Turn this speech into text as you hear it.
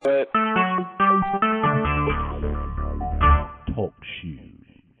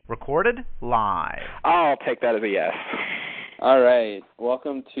recorded live. I'll take that as a yes. All right.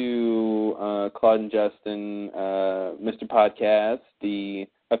 Welcome to Claude and Justin, Mr. Podcast, the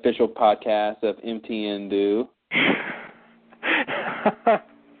official podcast of MTN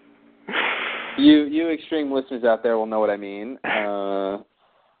You extreme listeners out there will know what I mean.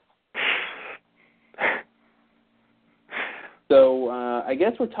 So I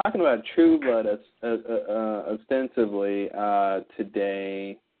guess we're talking about True Blood ostensibly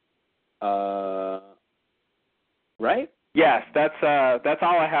today, right? Yes, that's all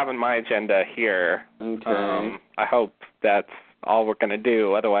I have on my agenda here. Okay. I hope that's all we're going to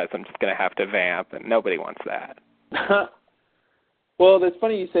do. Otherwise, I'm just going to have to vamp, and nobody wants that. Well, it's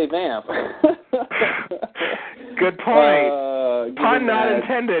funny you say vamp. Good point. Pun not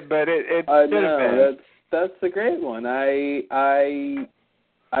intended, but it should have been. That's a great one. I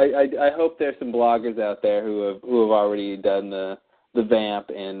hope there's some bloggers out there who have already done the vamp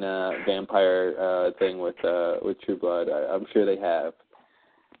and vampire thing with True Blood. I'm sure they have.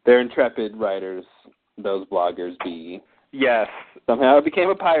 They're intrepid writers. Those bloggers be. Yes. Somehow I became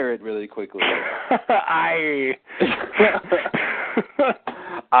a pirate really quickly. They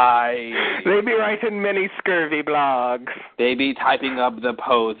be writing many scurvy blogs. They be typing up the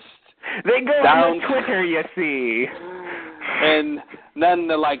posts. They go on the Twitter, you see. And none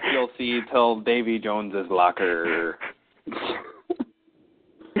the like you'll see till Davy Jones's locker.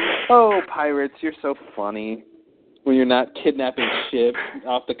 Oh, pirates, you're so funny. When you're not kidnapping ships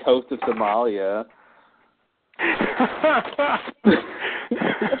off the coast of Somalia.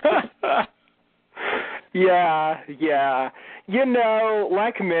 Yeah. You know,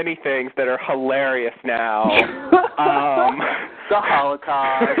 like many things that are hilarious now. The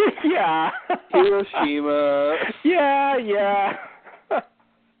Holocaust. Yeah. Hiroshima. Yeah.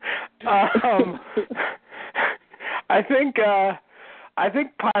 I think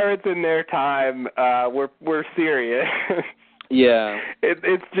pirates in their time were serious. Yeah.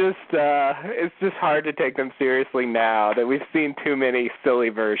 It's just hard to take them seriously now that we've seen too many silly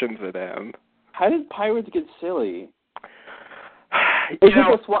versions of them. How did pirates get silly? I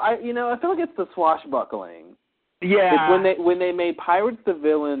feel like it's the swashbuckling. Yeah. It's when they made pirates the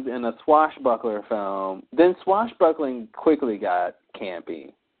villains in a swashbuckler film, then swashbuckling quickly got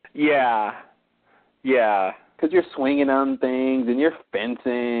campy. Yeah. Because you're swinging on things and you're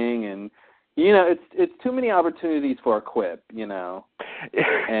fencing and it's too many opportunities for a quip, And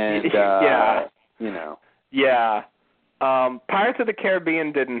Yeah. Pirates of the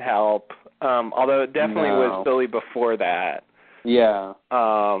Caribbean didn't help. Although it definitely was silly before that. Yeah.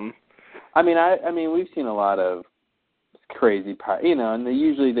 I mean, we've seen a lot of crazy pirates, and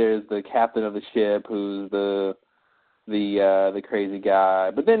usually there's the captain of the ship who's the crazy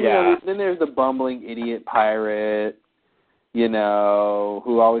guy. But then then there's the bumbling idiot pirate,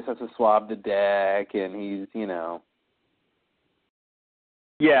 who always has to swab the deck, and he's,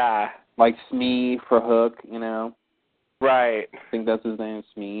 Yeah. Like Smee for Hook, Right. I think that's his name,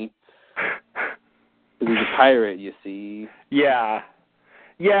 Smee. He's a pirate, you see. Yeah,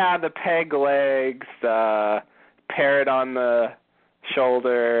 the peg legs, parrot on the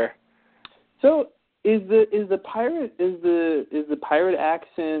shoulder. So is the pirate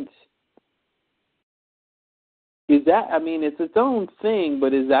accent? Is that? I mean, it's its own thing,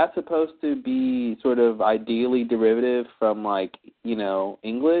 but is that supposed to be sort of ideally derivative from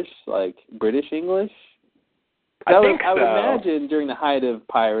English, like British English? I would imagine during the height of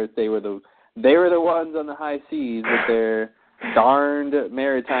pirates, they were the ones on the high seas with their darned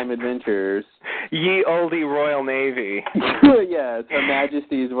maritime adventures. Ye olde Royal Navy. Yes, Her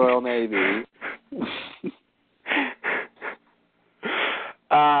Majesty's Royal Navy.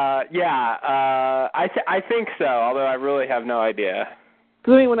 I think so, although I really have no idea.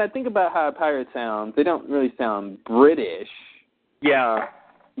 Because, I mean, when I think about how a pirate sounds, they don't really sound British. Yeah.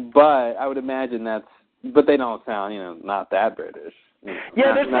 But I would imagine but they don't sound, not that British.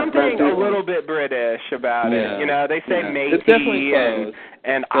 Yeah, there's something a little bit British about it. They say matey and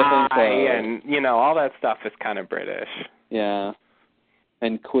and all that stuff is kind of British. Yeah.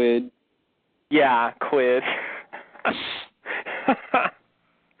 And quid. Yeah, quid.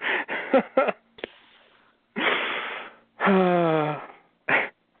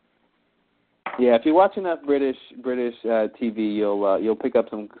 Yeah, if you watch enough British TV, you'll pick up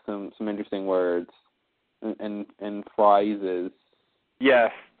some interesting words and phrases.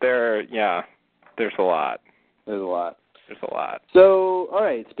 Yes, there's a lot. There's a lot. So, all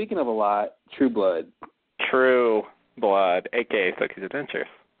right, speaking of a lot, True Blood. True Blood, a.k.a. Sookie's Adventures.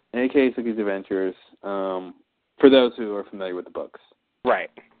 A.k.a. Sookie's Adventures, for those who are familiar with the books. Right.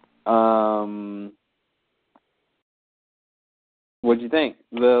 What'd you think?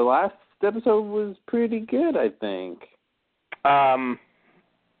 The last episode was pretty good, I think.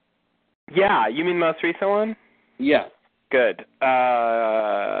 Yeah, you mean the most recent one? Yeah. Good.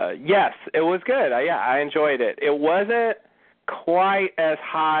 Yes, it was good. I enjoyed it. It wasn't quite as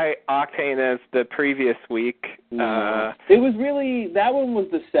high octane as the previous week. No. It was really, that one was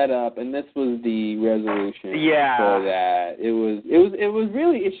the setup, and this was the resolution for that. It was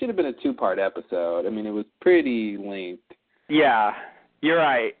really, it should have been a 2-part episode. I mean, it was pretty linked. Yeah, you're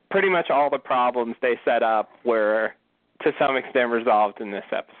right. Pretty much all the problems they set up were, to some extent, resolved in this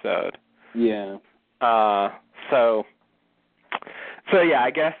episode. Yeah. So yeah,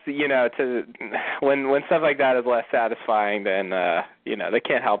 I guess, when stuff like that is less satisfying, then, they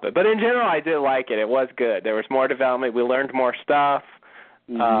can't help it. But in general, I did like it. It was good. There was more development. We learned more stuff.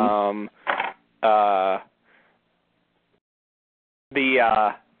 Mm-hmm.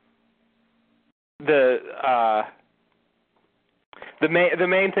 The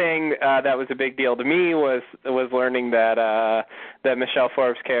main thing that was a big deal to me was learning that Michelle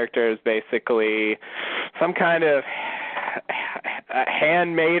Forbes' character is basically some kind of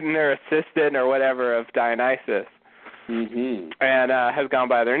handmaiden or assistant or whatever of Dionysus. Mm-hmm. And has gone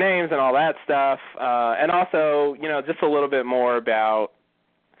by their names and all that stuff. And also, just a little bit more about,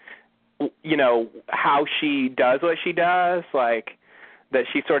 how she does what she does, like that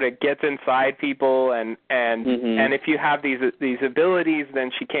she sort of gets inside people and and if you have these abilities,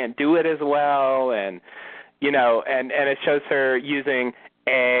 then she can't do it as well, and and it shows her using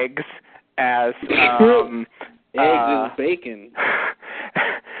eggs as eggs and bacon.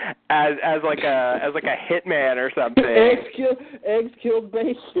 As like a hitman or something. Eggs kill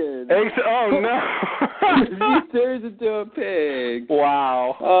bacon. Eggs. Oh no! She turns into a pig.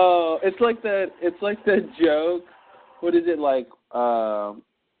 Wow. Oh, it's like that joke. What is it like? Why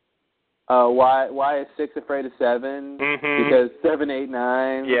is 6 afraid of 7? Mm-hmm. Because 7, 8,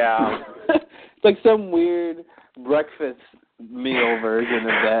 9. Yeah. It's like some weird breakfast meal version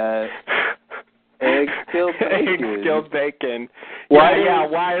of that. Eggs kill bacon. Eggs kill bacon. Why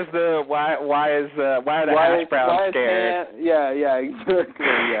are the hash browns scared? Exactly.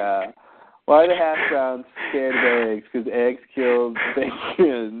 Yeah. Why are the hash browns scared of eggs? Because eggs kill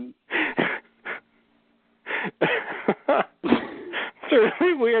bacon. It's a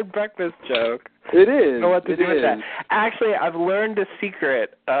really weird breakfast joke. It is. I don't know what to do with that. Actually, I've learned the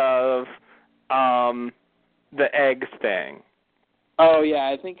secret of the eggs thing. Oh,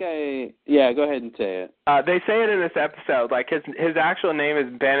 yeah, go ahead and say it. They say it in this episode, like his actual name is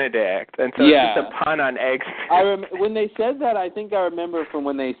Benedict, and so it's just a pun on eggs. When they said that, I think I remember from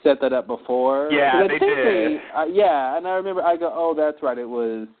when they set that up before. Yeah, they did. And I remember, I go, oh, that's right, it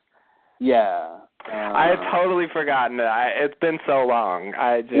was, I had totally forgotten it. It's been so long.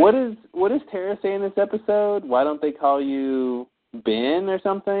 What does Tara say in this episode? Why don't they call you Ben or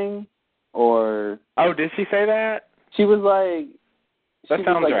something? Or... Oh, did she say that? She was like... That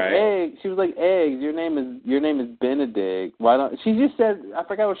sounds right. She was like, eggs. Your name is Benedict. Why don't she just said? I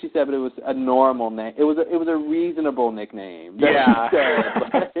forgot what she said, but it was a normal name. It was a reasonable nickname. Yeah.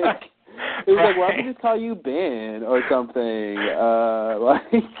 It was like, why don't we just call you Ben or something?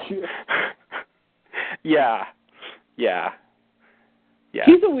 Yeah.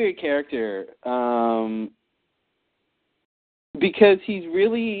 He's a weird character because he's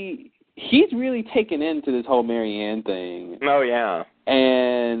really taken into this whole Marianne thing. Oh yeah.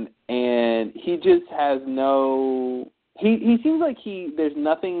 And he just has no. He seems like there's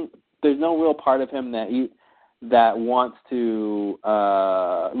no real part of him that wants to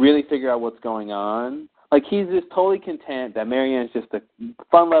really figure out what's going on. Like he's just totally content that Marianne's just a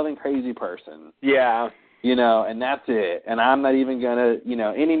fun-loving, crazy person. Yeah. And that's it. And I'm not even gonna,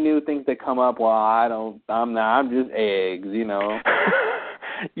 any new things that come up. Well, I'm just eggs.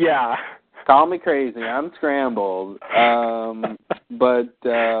 Yeah. Call me crazy. I'm scrambled. So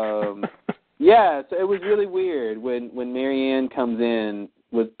it was really weird when Marianne comes in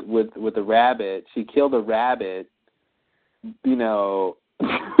with the rabbit. She killed a rabbit,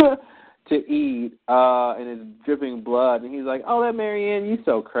 to eat, and it's dripping blood. And he's like, "Oh, that Marianne, you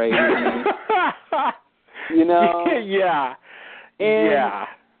so crazy." Yeah.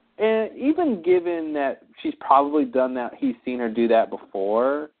 And even given that she's probably done that, he's seen her do that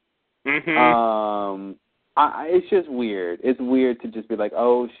before. Mm-hmm. It's just weird. It's weird to just be like,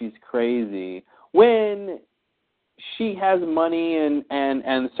 oh, she's crazy when she has money and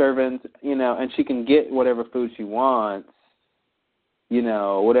servants, and she can get whatever food she wants,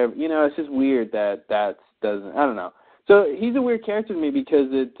 whatever. It's just weird that doesn't. I don't know. So he's a weird character to me because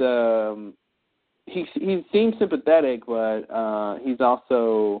he seems sympathetic, but he's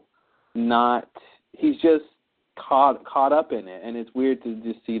also not. He's just caught up in it, and it's weird to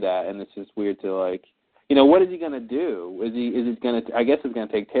just see that, and it's just weird to like, what is he gonna do? Is it gonna? I guess it's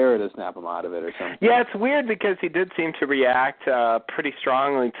gonna take terror to snap him out of it or something. Yeah, it's weird because he did seem to react pretty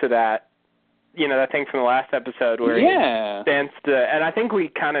strongly to that. That thing from the last episode where he sensed, and I think we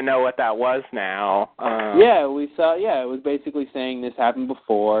kind of know what that was now. We saw. Yeah, it was basically saying this happened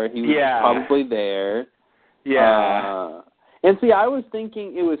before. He was probably there. Yeah. And see, I was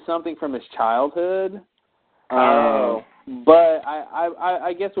thinking it was something from his childhood. But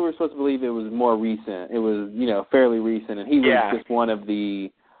I guess we were supposed to believe it was more recent. It was, fairly recent, and he was just one of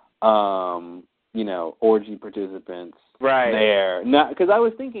the, orgy participants there. Because I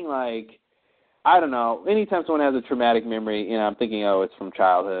was thinking, like, I don't know, anytime someone has a traumatic memory, I'm thinking, oh, it's from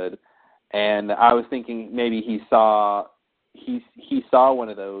childhood. And I was thinking maybe he saw one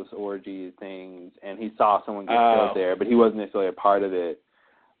of those orgy things, and he saw someone get killed there, but he wasn't necessarily a part of it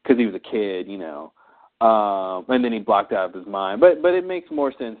because he was a kid, and then he blocked out of his mind. But it makes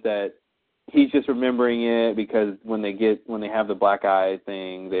more sense that he's just remembering it because when they have the black eye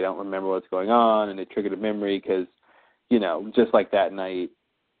thing, they don't remember what's going on, and it triggered a memory because, just like that night,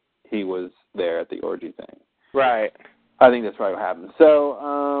 he was there at the orgy thing. Right. I think that's probably what happened. So,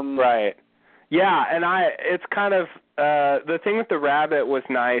 right. Yeah, and it's kind of the thing with the rabbit was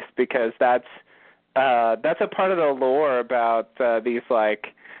nice because that's a part of the lore about these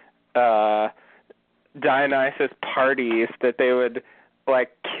like Dionysus parties that they would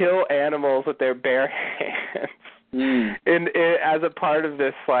like kill animals with their bare hands, as a part of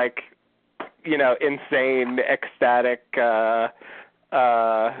this like insane ecstatic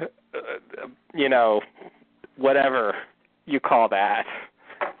whatever you call that.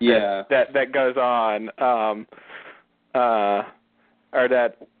 Yeah. That goes on, or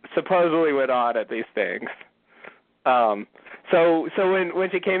that supposedly went on at these things. So when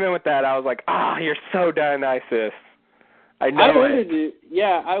she came in with that, I was like, you're so Dionysus. I know it.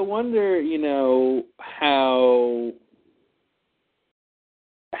 I wonder,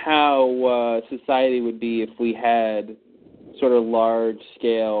 how society would be if we had sort of large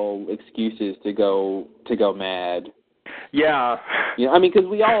scale excuses to go mad. Yeah. Because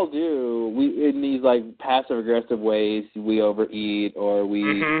we all do. We in these like passive aggressive ways. We overeat, or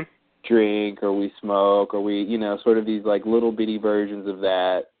we drink, or we smoke, or we sort of these like little bitty versions of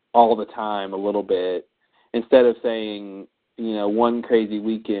that all the time, a little bit. Instead of saying one crazy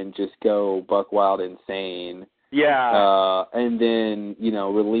weekend, just go buck wild insane. Yeah. And then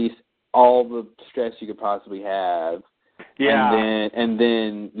release all the stress you could possibly have. Yeah. And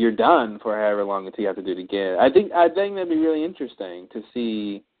then you're done for however long until you have to do it again. I think that'd be really interesting to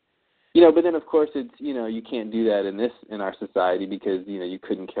see, but then of course it's, you can't do that in our society because, you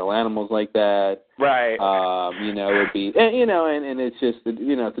couldn't kill animals like that. Right. It would be, and it's just,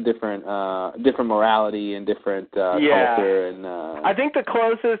 it's a different morality and different culture. And I think the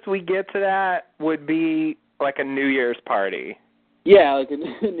closest we get to that would be like a New Year's party. Yeah, like a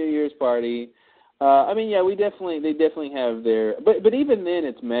New Year's party. They definitely have their, but even then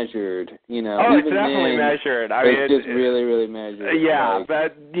it's measured, Oh, it's definitely measured. It's just really, really measured. Yeah, like,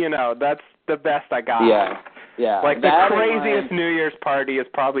 that's the best I got. Yeah. Like the craziest New Year's party is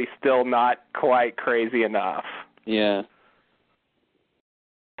probably still not quite crazy enough. Yeah.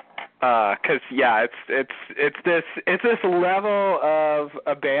 Because it's this level of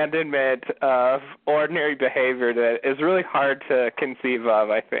abandonment of ordinary behavior that is really hard to conceive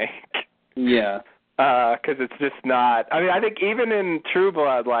of, I think. Yeah. Because it's just not. I think even in True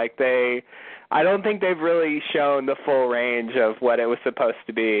Blood, I don't think they've really shown the full range of what it was supposed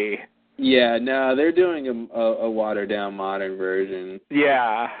to be. Yeah, no, they're doing a watered down modern version.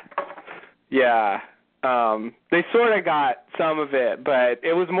 Yeah. They sort of got some of it, but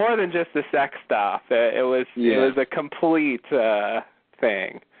it was more than just the sex stuff. It was a complete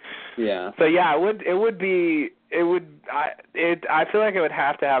thing. Yeah. So yeah, I feel like it would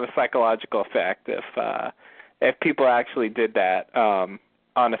have to have a psychological effect if people actually did that on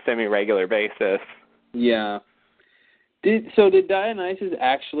a semi-regular basis. Yeah. Did Dionysus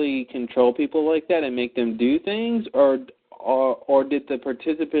actually control people like that and make them do things, or did the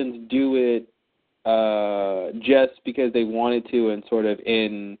participants do it just because they wanted to and sort of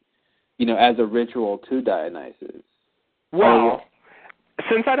as a ritual to Dionysus? Well,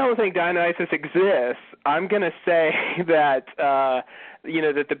 since I don't think Dionysus exists, I'm going to say that that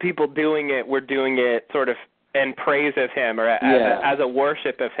the people doing it were doing it sort of in praise of him or as a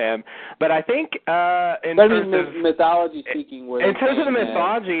worship of him. But I think in terms of mythology speaking, in terms of the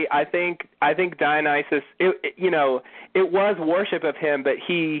mythology, I think Dionysus, it was worship of him, but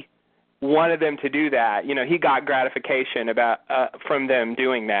he wanted them to do that. He got gratification from them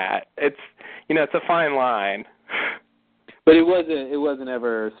doing that. It's it's a fine line. But it wasn't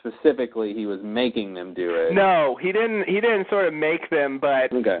ever specifically he was making them do it. No, he didn't sort of make them, but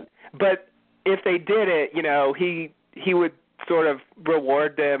but if they did it, he would sort of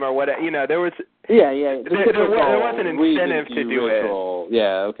reward them or whatever. There was there was an incentive to do it.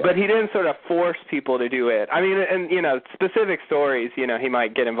 Yeah, okay. But he didn't sort of force people to do it. I mean, and specific stories, he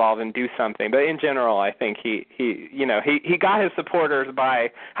might get involved and do something. But in general, I think he got his supporters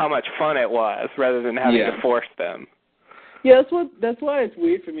by how much fun it was, rather than having to force them. Yeah, that's why it's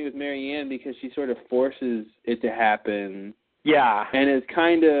weird for me with Marianne, because she sort of forces it to happen. Yeah. And it's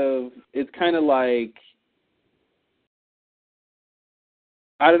kind of like,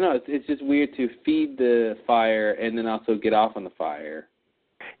 I don't know, it's just weird to feed the fire and then also get off on the fire.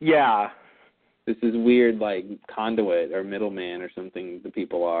 Yeah. This is weird, like, conduit or middleman or something the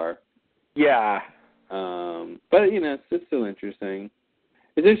people are. Yeah. But, it's still interesting.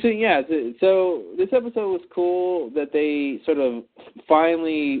 It's interesting, yeah. So this episode was cool that they sort of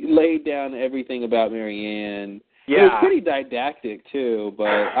finally laid down everything about Marianne. Yeah. It was pretty didactic too, but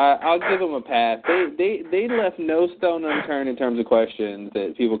I'll give them a pass. They left no stone unturned in terms of questions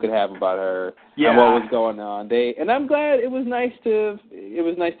that people could have about her and what was going on. And I'm glad it was nice to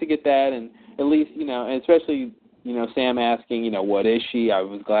get that, and at least and especially. Sam asking, what is she? I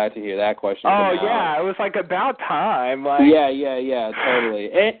was glad to hear that question. Oh, yeah, it was like about time. Like... Yeah,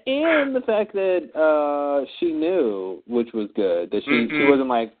 totally. And the fact that she knew, which was good. That she wasn't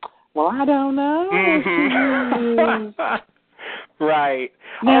like, well, I don't know. Right.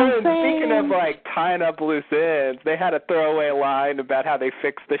 And speaking of, like, tying up loose ends, they had a throwaway line about how they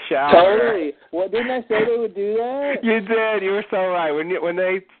fixed the shower. Totally. Well, didn't I say they would do that? You did. You were so right. When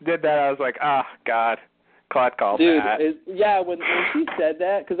they did that, I was like, oh, God. Claude called that. When she said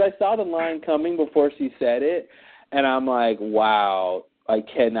that, because I saw the line coming before she said it, and I'm like, wow, I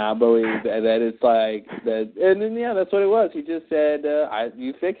cannot believe that it's like that. And then that's what it was. He just said,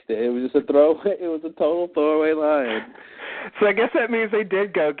 "You fixed it." It was just a throwaway. It was a total throwaway line. So I guess that means they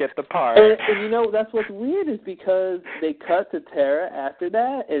did go get the part. And that's what's weird is because they cut to Tara after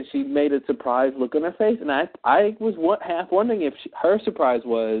that, and she made a surprised look on her face, and I was half wondering if her surprise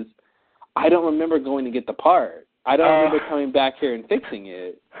was, I don't remember going to get the part. I don't remember coming back here and fixing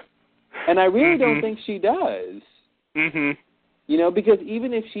it. And I really don't think she does. Because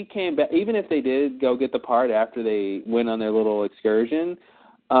even if she came back, even if they did go get the part after they went on their little excursion,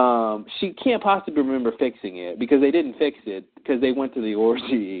 she can't possibly remember fixing it because they didn't fix it because they went to the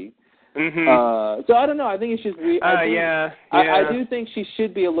orgy. So I don't know. I think it's just weird. I do think she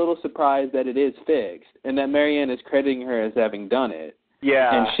should be a little surprised that it is fixed and that Marianne is crediting her as having done it.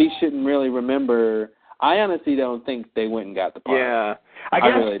 Yeah. And she shouldn't really remember. I honestly don't think they went and got the part. Yeah. I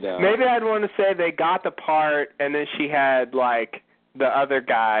guess really don't. Maybe I'd want to say they got the part and then she had, like, the other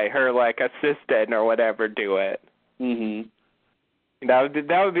guy, her, like, assistant or whatever, do it. That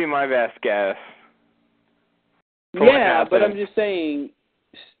would be my best guess. Yeah, but I'm just saying,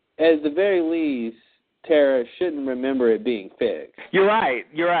 at the very least, Tara shouldn't remember it being fixed. You're right.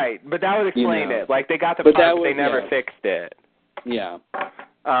 But that would explain it. Like, they got the part, but they never fixed it. Yeah.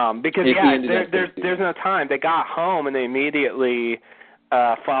 Because there's no time. They got home and they immediately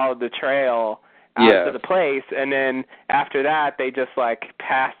followed the trail out to the place, and then after that they just like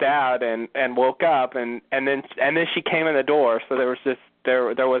passed out and woke up and then she came in the door. So there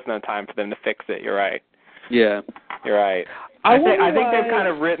was no time for them to fix it. You're right. Yeah. You're right. I think they've kind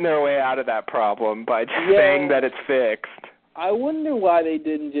of written their way out of that problem by just saying that it's fixed. I wonder why they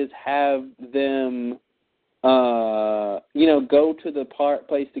didn't just have them go to the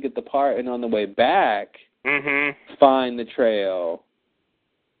place to get the part, and on the way back, find the trail.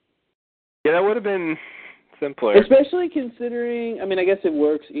 Yeah, that would have been simpler. Especially considering, I guess it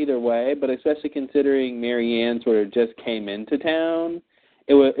works either way, but especially considering Marianne sort of just came into town,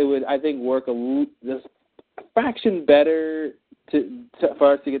 it would I think work a fraction better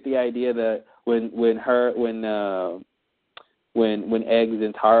for us to get the idea that when Eggs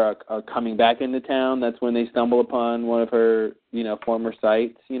and Tara are coming back into town, that's when they stumble upon one of her, former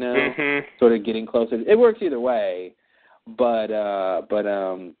sites, sort of getting closer. It works either way, but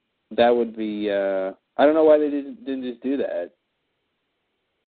that would be, I don't know why they didn't just do that.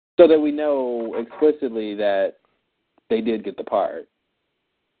 So that we know explicitly that they did get the part.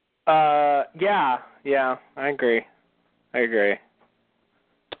 Yeah, I agree.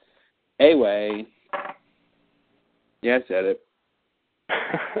 Anyway. Yeah, I said it.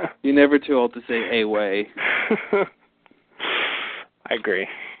 You're never too old to say a way. I agree.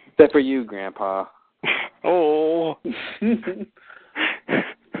 Except for you, Grandpa. Oh.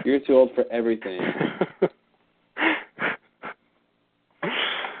 You're too old for everything.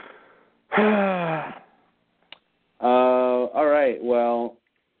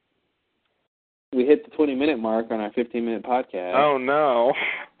 20-minute mark on our 15-minute podcast. Oh, no.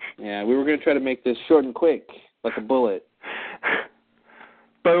 Yeah, we were going to try to make this short and quick, like a bullet.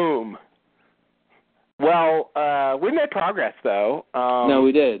 Boom. Well, we made progress, though. No,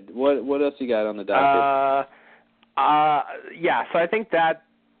 we did. What else you got on the docket? Yeah, so I think that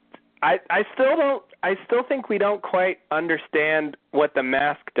I still think we don't quite understand what the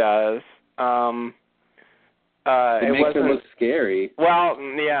mask does. It makes her look scary. Well,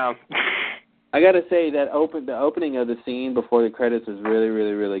 yeah. I gotta say that the opening of the scene before the credits was really,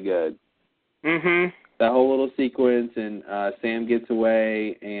 really, really good. Mhm. That whole little sequence, and Sam gets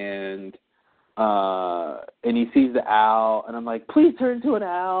away, and he sees the owl, and I'm like, please turn into an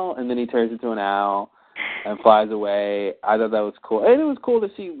owl, and then he turns into an owl and flies away. I thought that was cool, and it was cool to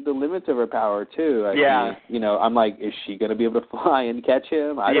see the limits of her power too. I think. You know, I'm like, is she gonna be able to fly and catch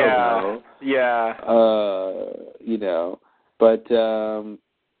him? I don't know. Yeah. You know, but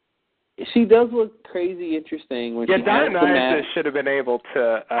she does look crazy interesting when she has the mask. Dionysus should have been able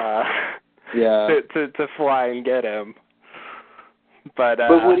to to fly and get him. But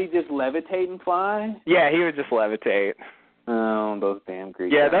would he just levitate and fly? Yeah, he would just levitate. Oh, those damn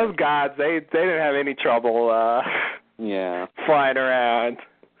Greek guys. guys. Those gods, they didn't have any trouble flying around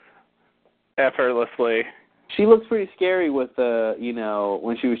effortlessly. She looks pretty scary with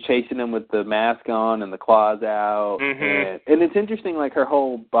when she was chasing him with the mask on and the claws out. Mm-hmm. And it's interesting, like, her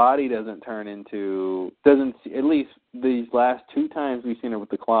whole body doesn't turn into, at least these last 2 times we've seen her with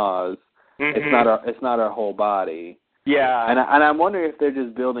the claws, mm-hmm. it's not her whole body. Yeah. And I'm wondering if they're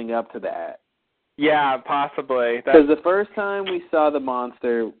just building up to that. Yeah, possibly. Because the first time we saw the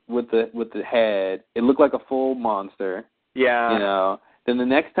monster with the head, it looked like a full monster. Yeah. You know. Then the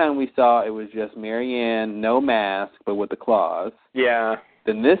next time we saw it was just Marianne, no mask, but with the claws. Yeah.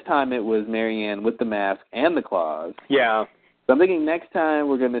 Then this time it was Marianne with the mask and the claws. Yeah. So I'm thinking next time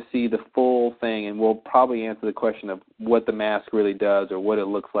we're going to see the full thing, and we'll probably answer the question of what the mask really does or what it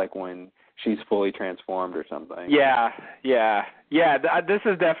looks like when she's fully transformed or something. Yeah. This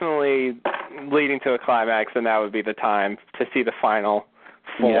is definitely leading to a climax, and that would be the time to see the final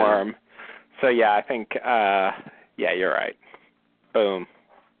form. Yeah. So yeah, I think you're right. Boom.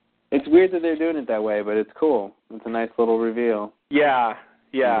 It's weird that they're doing it that way, but it's cool. It's a nice little reveal. Yeah.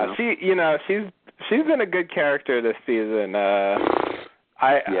 She's been a good character this season. I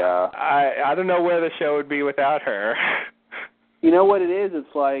don't know where the show would be without her. You know what it is?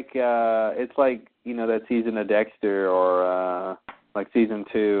 It's like that season of Dexter or like season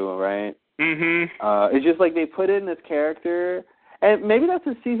 2, right? Mhm. It's just like they put in this character, and maybe that's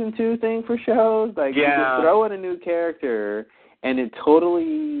a season 2 thing for shows. Like you just throw in a new character, and it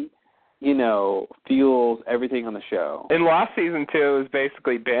totally, fuels everything on the show. In last season 2, it was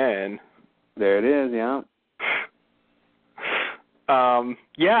basically Ben. There it is, yeah.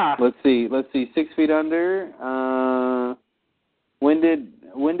 Yeah. Let's see. 6 Feet Under. When did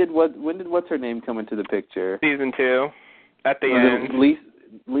what's her name come into the picture? Season 2, at the end.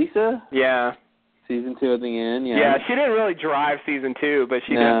 Lisa? Yeah. Season 2 at the end. Yeah. Yeah, she didn't really drive season 2, but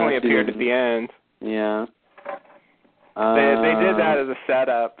she definitely appeared at the end. Yeah. They did that as a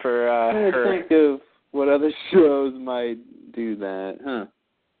setup for her. Think of what other shows might do that, huh?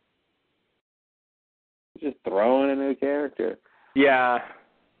 Just throwing a new character. Yeah.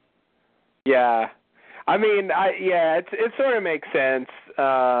 I mean, it sort of makes sense.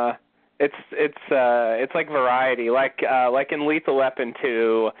 It's like variety, like in Lethal Weapon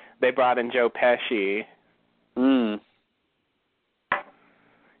 2, they brought in Joe Pesci. Yeah,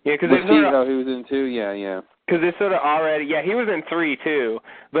 because he was in 2. Yeah. Because it's sort of already, he was in 3 too,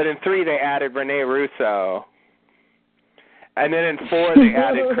 but in 3 they added Rene Russo, and then in 4 they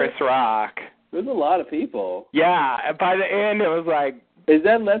added Chris Rock. There's a lot of people. Yeah, and by the end it was like, is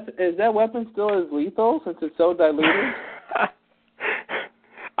that weapon still as lethal since it's so diluted?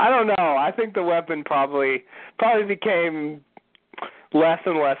 I don't know. I think the weapon probably became less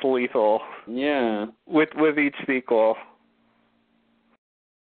and less lethal. Yeah. With each sequel.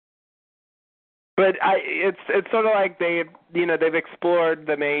 But it's sort of like they've explored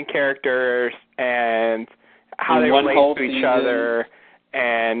the main characters and how they relate to each other,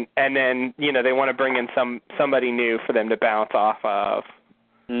 and then they want to bring in somebody new for them to bounce off of.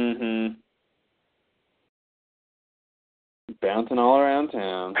 Mhm. Bouncing all around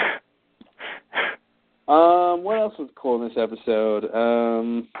town. What else was cool in this episode?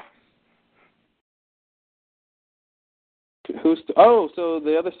 So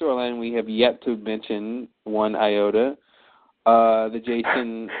the other storyline we have yet to mention one iota, the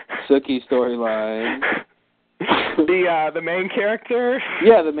Jason Sookie storyline. The main character?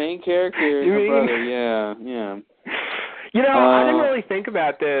 Yeah, the main character, her brother. Yeah. You know, I didn't really think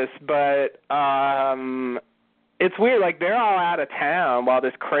about this, but it's weird. Like, they're all out of town while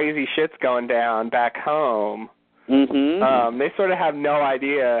this crazy shit's going down back home. Mm-hmm. They sort of have no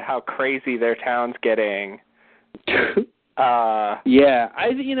idea how crazy their town's getting. Yeah,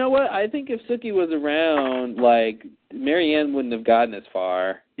 you know what? I think if Sookie was around, like, Marianne wouldn't have gotten as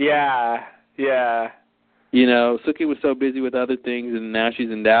far. Yeah. You know, Sookie was so busy with other things, and now she's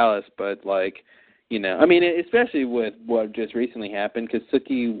in Dallas. But, like, you know, I mean, especially with what just recently happened, because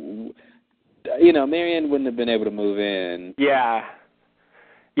Sookie, you know, Marianne wouldn't have been able to move in. Yeah,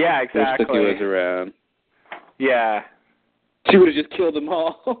 exactly. If Sookie was around. Yeah. She would have just killed them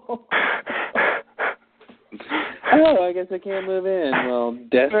all. Oh, I guess I can't move in. Well,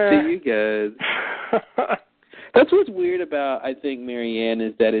 death to you guys. That's what's weird about, I think, Marianne,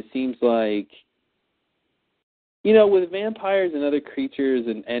 is that it seems like, you know, with vampires and other creatures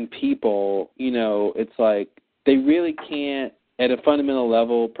and people, you know, it's like they really can't, at a fundamental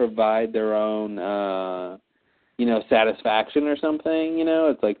level, provide their own, you know, satisfaction or something, you know?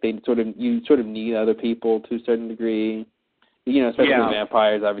 It's like you sort of need other people to a certain degree. You know, especially with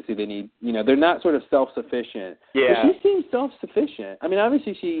vampires, obviously they need, you know, they're not sort of self-sufficient. Yeah. But she seems self-sufficient. I mean,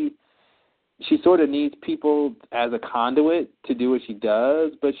 obviously she sort of needs people as a conduit to do what she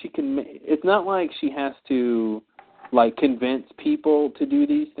does, but it's not like she has to, like, convince people to do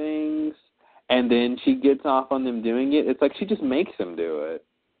these things, and then she gets off on them doing it. It's like she just makes them do it.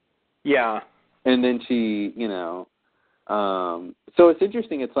 Yeah. And then she, you know, so it's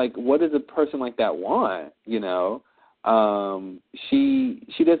interesting. It's like, what does a person like that want, you know?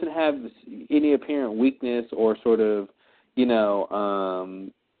 She doesn't have any apparent weakness or sort of, you know,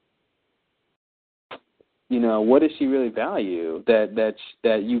 what does she really value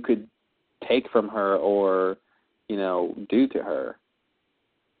that you could take from her or, you know, do to her?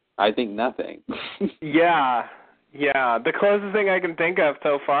 I think nothing. Yeah. The closest thing I can think of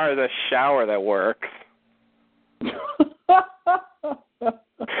so far is a shower that works.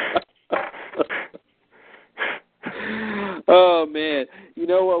 Oh man, you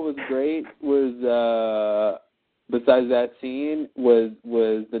know what was great was besides that scene was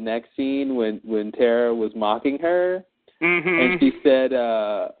the next scene when Tara was mocking her, and she said,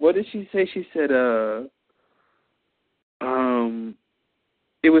 what did she say? She said,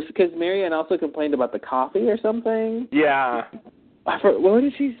 it was because Marianne also complained about the coffee or something. Yeah. What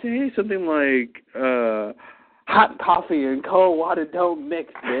did she say? Something like, hot coffee and cold water don't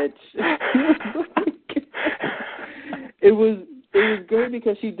mix, bitch. It was great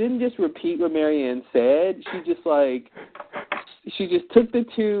because she didn't just repeat what Marianne said. She just took the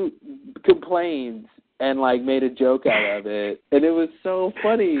two complaints and, like, made a joke out of it, and it was so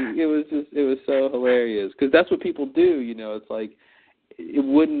funny. It was so hilarious because that's what people do. You know, it's like it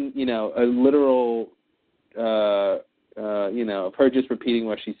wouldn't, you know, a literal, you know, of her just repeating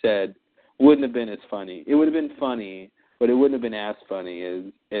what she said wouldn't have been as funny. It would have been funny, but it wouldn't have been as funny as.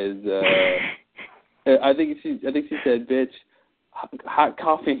 I think she said, "Bitch, hot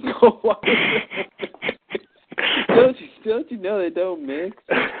coffee and cold water." don't you know they don't mix?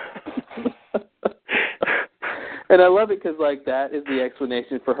 And I love it because, like, that is the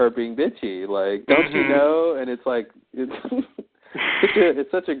explanation for her being bitchy. Like, don't you know? And it's like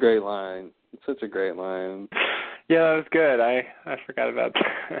it's such a great line. It's such a great line. Yeah, that was good. I forgot about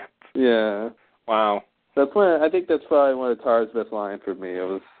that. Yeah. Wow. I think that's probably one of Tara's best lines for me.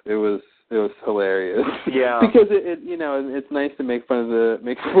 It was hilarious. Yeah. Because it you know, it's nice to make fun of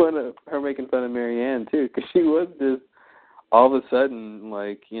her making fun of Marianne too, because she was just all of a sudden,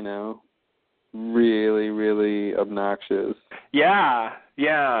 like, you know, really, really obnoxious. Yeah.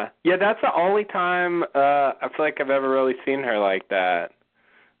 That's the only time I feel like I've ever really seen her like that.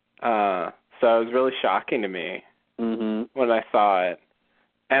 So it was really shocking to me when I saw it.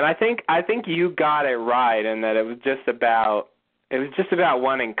 And I think you got it right in that it was just about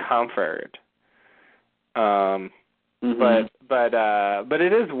wanting comfort. But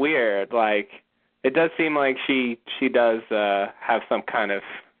it is weird. Like, it does seem like she does have some kind of,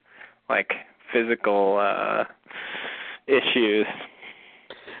 like, physical issues.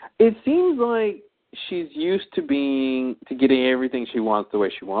 It seems like she's used to getting everything she wants the way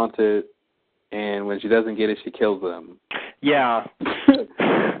she wants it, and when she doesn't get it, she kills them. Yeah.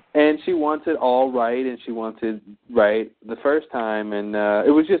 And she wants it all right, and she wants it right the first time, and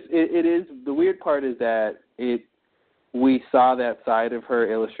it was just, it is, the weird part is that we saw that side of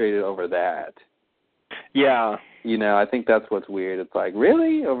her illustrated over that. Yeah. You know, I think that's what's weird. It's like,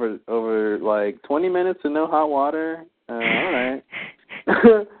 really? Over like 20 minutes and no hot water? All right.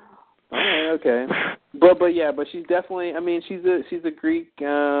 All right, okay. But she's definitely. I mean, she's a Greek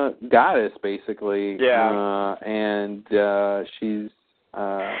goddess basically. Yeah. And she's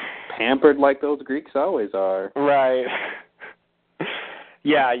pampered like those Greeks always are. Right.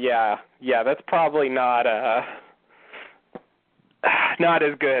 Yeah. That's probably not as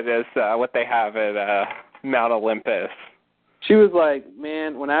good as what they have at Mount Olympus. She was like,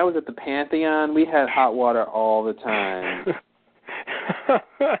 man, when I was at the Pantheon, we had hot water all the time.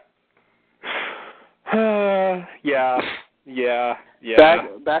 Yeah.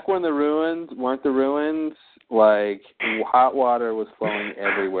 Back when the ruins weren't the ruins, like hot water was flowing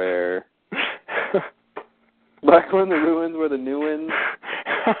everywhere. Back when the ruins were the new ones.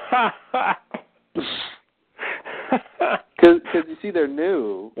 Because you see, they're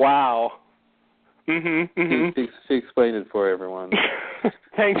new. Wow. She explained it for everyone.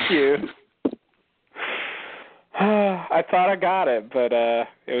 Thank you. I thought I got it, but it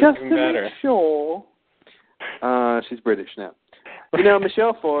was just even to better. Make sure. She's British now. You know,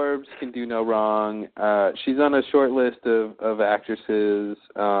 Michelle Forbes can do no wrong. She's on a short list of actresses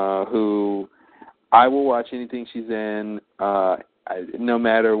who I will watch anything she's in, no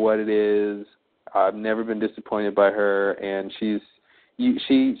matter what it is. I've never been disappointed by her, and she's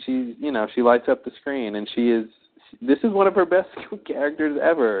she lights up the screen, and this is one of her best characters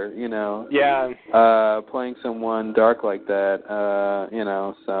ever, you know. Yeah. Playing someone dark like that,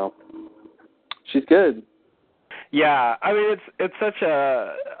 so she's good. Yeah, I mean it's such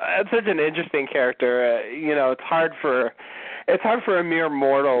an interesting character. It's hard for a mere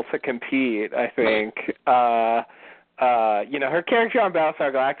mortal to compete, I think. Her character on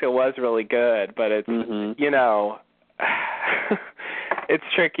Battlestar Galactica was really good, but it's it's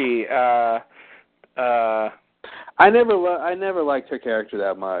tricky. I never liked her character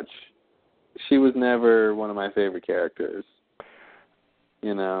that much. She was never one of my favorite characters.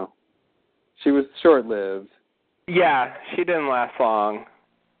 You know, she was short-lived. Yeah, she didn't last long.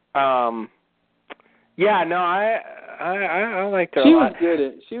 I liked her a lot.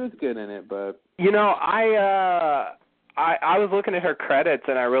 She was good in it, but I was looking at her credits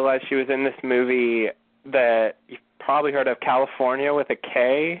and I realized she was in this movie that you've probably heard of, California with a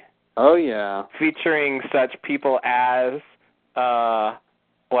K. Oh yeah. Featuring such people as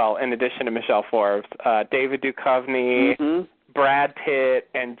in addition to Michelle Forbes, David Duchovny, Brad Pitt,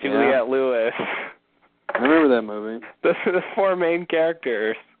 and Juliette Lewis. I remember that movie. Those are the four main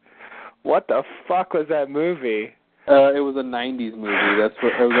characters. What the fuck was that movie? It was a 90s movie. It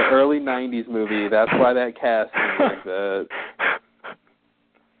was an early 90s movie. That's why that cast is like that.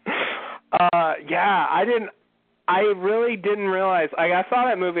 I really didn't realize. I saw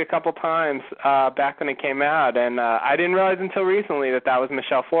that movie a couple times back when it came out, and I didn't realize until recently that was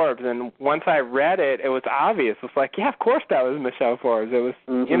Michelle Forbes. And once I read it, it was obvious. It was like, yeah, of course that was Michelle Forbes. It was,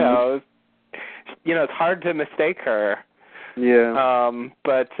 it's hard to mistake her. Yeah.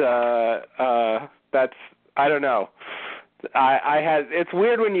 That's, I don't know. It's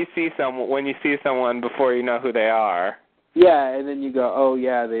weird when you see someone before you know who they are. Yeah, and then you go, oh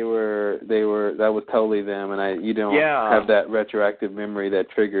yeah, they were that was totally them, and you don't have that retroactive memory that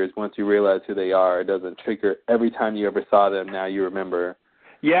triggers once you realize who they are. It doesn't trigger every time you ever saw them. Now you remember.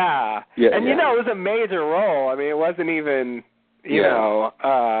 Yeah. And it was a major role. I mean, it wasn't even it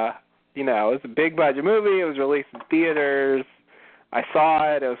was a big budget movie. It was released in theaters. I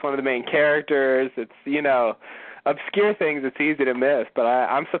saw it. It was one of the main characters. It's obscure things. It's easy to miss, but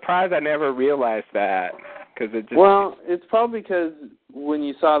I'm surprised I never realized that. It's probably because when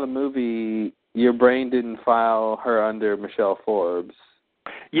you saw the movie, your brain didn't file her under Michelle Forbes.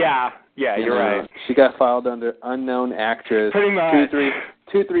 Yeah, you're right. She got filed under unknown actress. Pretty much.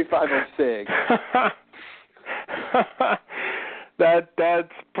 23506.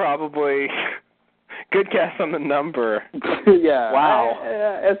 That's probably good guess on the number. Yeah.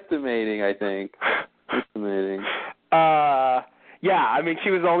 Wow. Estimating, I think. Estimating. Yeah. I mean,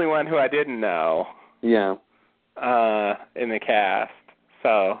 she was the only one who I didn't know. Yeah. In the cast.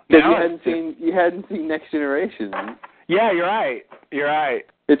 So you hadn't seen Next Generation. Yeah, you're right.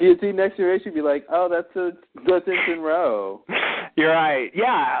 If you had seen Next Generation, you'd be like, oh, that's Ensign Rowe. You're right.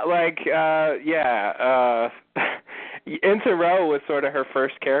 Yeah, Ensign Rowe was sort of her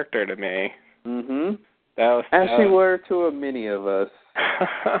first character to me. Mm-hmm. She were to many of us.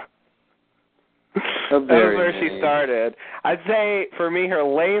 That was where she started. I'd say, for me, her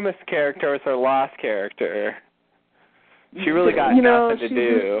lamest character was her lost character. She really got nothing to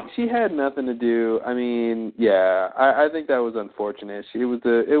do. She had nothing to do. I mean, yeah, I think that was unfortunate. It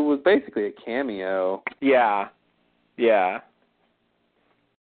was basically a cameo. Yeah.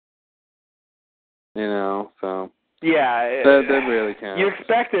 So Yeah, that really counts. You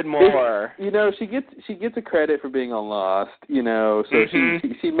expected more. She gets a credit for being on Lost. So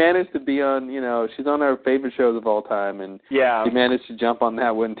she managed to be on. She's on our favorite shows of all time, and she managed to jump on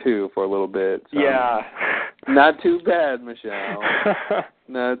that one too for a little bit. So. Yeah, not too bad, Michelle.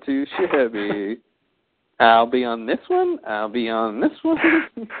 Not too shabby. I'll be on this one. I'll be on this one.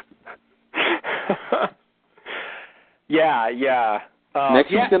 Yeah. Next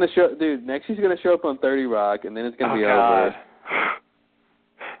she's gonna show up on 30 Rock, and then it's gonna be over.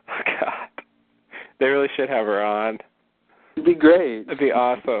 Oh God, they really should have her on. It'd be great. It'd be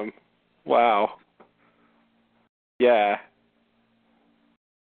awesome. Wow. Yeah.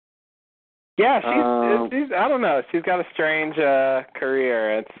 Yeah, she's I don't know. She's got a strange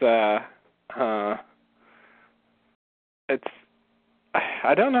career. It's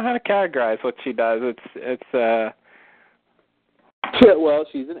I don't know how to categorize what she does. It's well,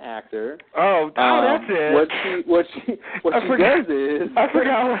 she's an actor. Oh, that's it. What she does is I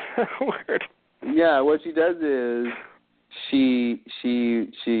forgot what word. Yeah, what she does is she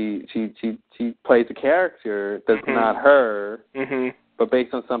plays a character that's not her, but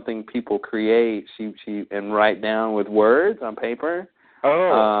based on something people create, she and write down with words on paper.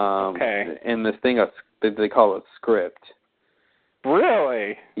 Oh, okay. And this thing they call it script.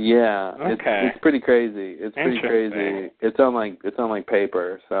 Really? Yeah. Okay. It's pretty crazy. It's pretty crazy. It's on like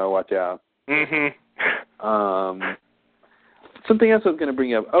paper, so watch out. Something else I was going to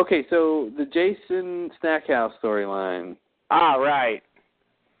bring up. Okay, so the Jason Stackhouse storyline. Right.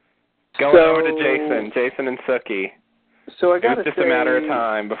 Going over to Jason and Sookie. So I got to say, it was just a matter of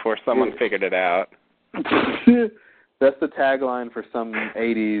time before someone figured it out. That's the tagline for some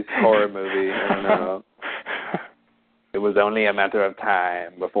 80s horror movie. I don't know. It was only a matter of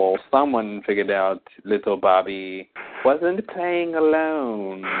time before someone figured out little Bobby wasn't playing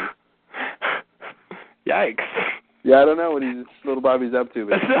alone. Yikes. Yeah, I don't know what little Bobby's up to,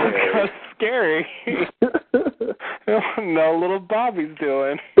 but it's kind of scary. I don't know what little Bobby's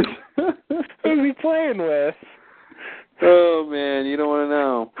doing. Who's he playing with? Oh, man, you don't want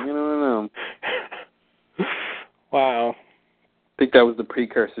to know. Wow. I think that was the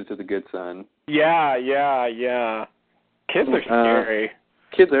precursor to The Good Son. Yeah. Kids are scary.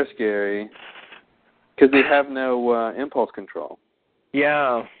 Kids are scary because they have no impulse control.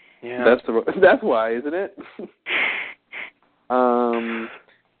 Yeah. That's why, isn't it?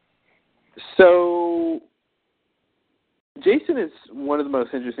 So Jason is one of the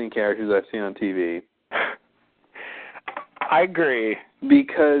most interesting characters I've seen on TV. I agree.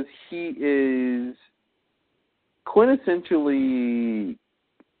 Because he is quintessentially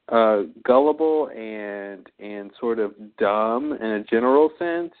gullible and sort of dumb in a general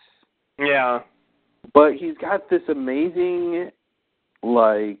sense. Yeah. But he's got this amazing,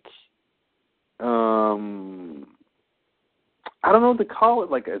 I don't know what to call it,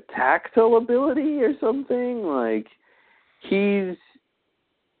 like a tactile ability or something. Like, if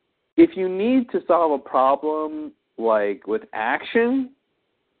you need to solve a problem, like, with action,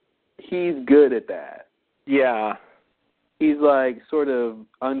 he's good at that. Yeah. He's, like, sort of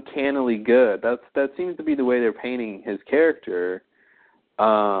uncannily good. That seems to be the way they're painting his character,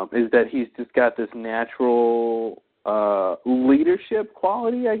 is that he's just got this natural leadership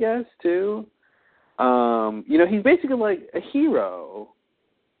quality, I guess, too. He's basically like a hero,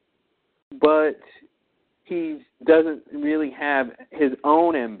 but he doesn't really have his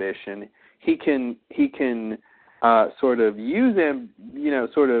own ambition. He can sort of use him,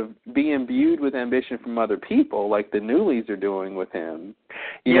 sort of be imbued with ambition from other people, like the Newleys are doing with him.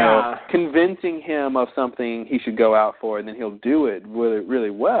 You know, convincing him of something he should go out for, and then he'll do it really, really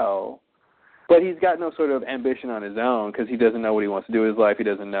well. But he's got no sort of ambition on his own because he doesn't know what he wants to do with his life. He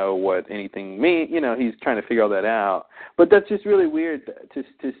doesn't know what anything means. He's trying to figure all that out. But that's just really weird to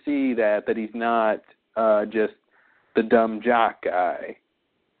see that he's not just the dumb jock guy.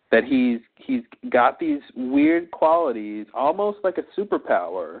 That he's got these weird qualities, almost like a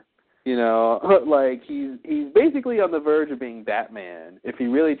superpower. Like he's basically on the verge of being Batman if he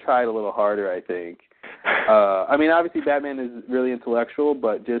really tried a little harder, I think. Obviously Batman is really intellectual,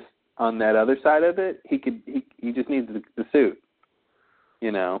 but just on that other side of it, he just needs the suit,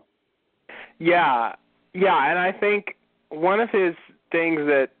 Yeah, and I think one of his things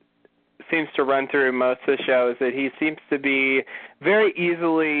that seems to run through most of the show is that he seems to be very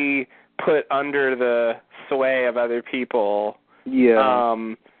easily put under the sway of other people.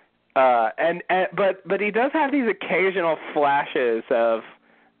 Yeah. But he does have these occasional flashes of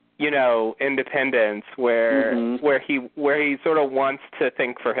independence where he sort of wants to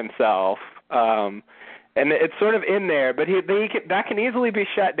think for himself, and it's sort of in there. But that can easily be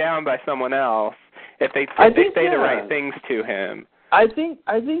shut down by someone else, if they say the right things to him. I think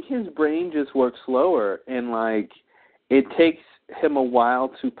his brain just works slower, and like it takes him a while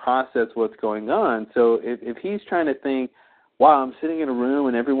to process what's going on. So if he's trying to think, wow, I'm sitting in a room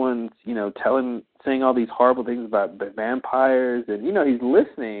and everyone's, saying all these horrible things about vampires, and he's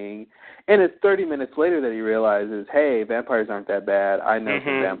listening, and it's 30 minutes later that he realizes, hey, vampires aren't that bad. I know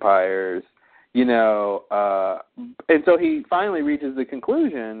some vampires. And so he finally reaches the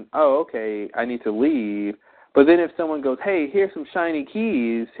conclusion, oh, okay, I need to leave. But then if someone goes, hey, here's some shiny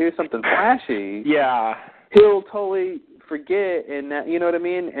keys, here's something flashy, he'll totally forget, and that, you know what I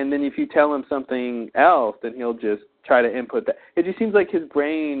mean? And then if you tell him something else, then he'll just try to input that. It just seems like his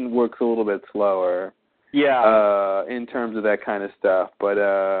brain works a little bit slower. Yeah. In terms of that kind of stuff. But,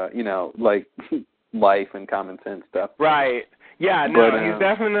 like life and common sense stuff. Right. Yeah, no, he's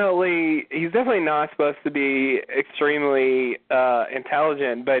definitely not supposed to be extremely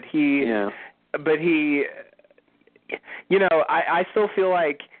intelligent, but I still feel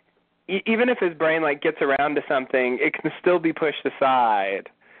like even if his brain gets around to something, it can still be pushed aside,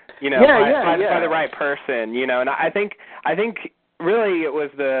 by the right person, and I think really it was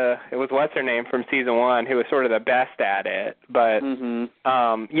what's her name from season 1 who was sort of the best at it, but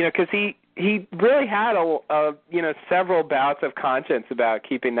because he really had a several bouts of conscience about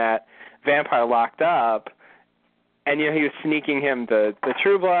keeping that vampire locked up, and he was sneaking him the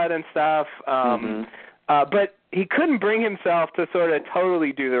True Blood and stuff, but he couldn't bring himself to sort of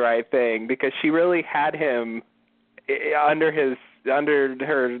totally do the right thing because she really had him under her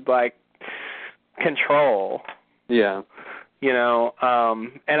control. Yeah.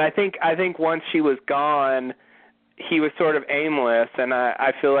 And I think once she was gone, he was sort of aimless, and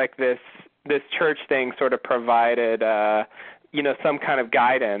I feel like this church thing sort of provided some kind of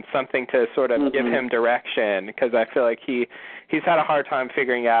guidance, something to sort of give him direction, because I feel like he's had a hard time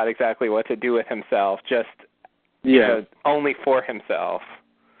figuring out exactly what to do with himself, just only for himself.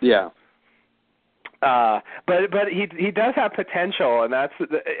 Yeah. But he does have potential, and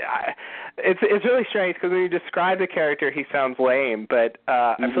it's really strange because when you describe the character, he sounds lame. But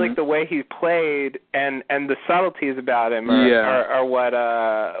I feel like the way he's played and the subtleties about him are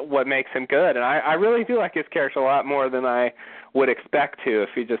what makes him good. And I really do like his character a lot more than I would expect to if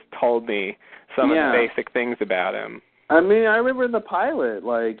he just told me some of the basic things about him. I mean, I remember in the pilot,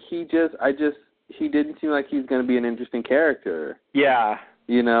 he didn't seem like he's going to be an interesting character. Yeah.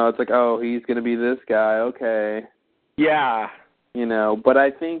 It's like, oh, he's going to be this guy, okay. Yeah. But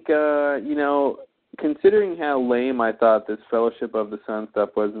I think, considering how lame I thought this Fellowship of the Sun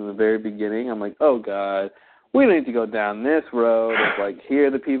stuff was in the very beginning, I'm like, oh, God, we don't need to go down this road of, here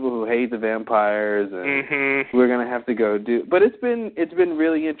are the people who hate the vampires, and we're going to have to go do... But it's been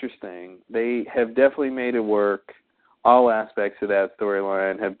really interesting. They have definitely made it work. All aspects of that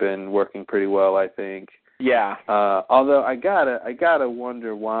storyline have been working pretty well, I think. Yeah. Although I gotta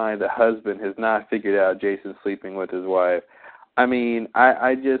wonder why the husband has not figured out Jason sleeping with his wife. I mean,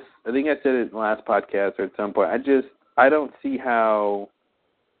 I think I said it in the last podcast or at some point. I don't see how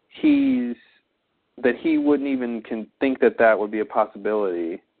he wouldn't even think that would be a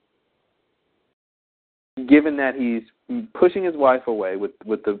possibility, given that he's pushing his wife away with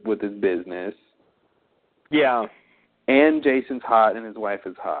his business. Yeah. And Jason's hot and his wife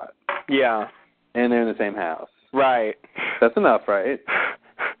is hot. Yeah. And they're in the same house. Right. That's enough, right?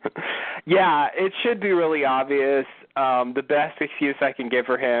 Yeah, it should be really obvious. The best excuse I can give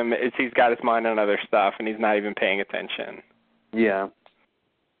for him is he's got his mind on other stuff and he's not even paying attention. Yeah.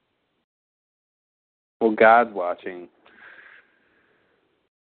 Well, God's watching.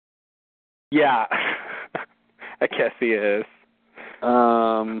 Yeah. I guess he is.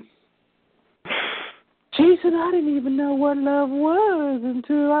 Jason, I didn't even know what love was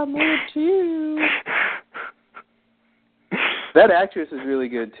until I met you. That actress is really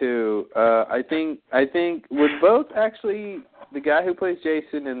good too. I think would both actually, the guy who plays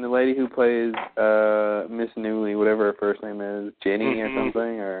Jason and the lady who plays Miss Newley, whatever her first name is, Jenny or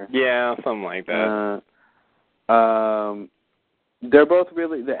something, or something like that. They're both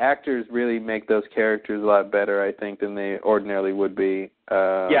really, the actors really make those characters a lot better, I think, than they ordinarily would be.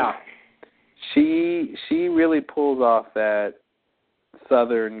 She really pulls off that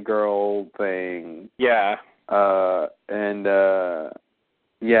Southern girl thing. Yeah.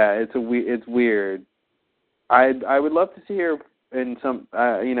 It's weird. I would love to see her in some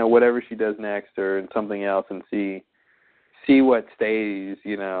whatever she does next or in something else and see what stays,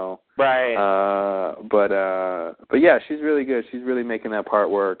 Right. But yeah, she's really good. She's really making that part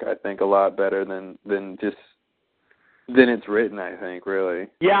work, I think, a lot better than it's written, I think, really.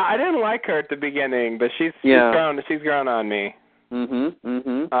 Yeah, I didn't like her at the beginning, but she's grown on me.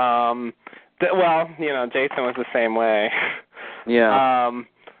 Well, Jason was the same way. Yeah.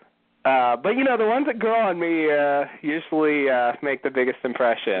 But the ones that grow on me usually make the biggest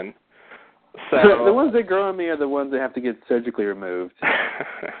impression. So the ones that grow on me are the ones that have to get surgically removed.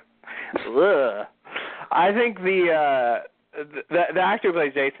 Ugh. I think the actor who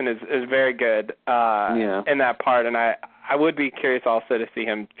plays Jason is very good in that part, and I would be curious also to see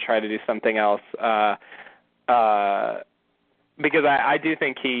him try to do something else because I do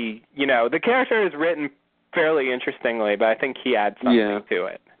think he, the character is written fairly interestingly, but I think he adds something to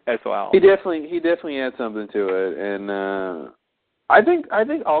it as well. He definitely adds something to it, and I think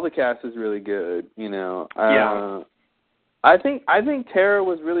all the cast is really good. I think Tara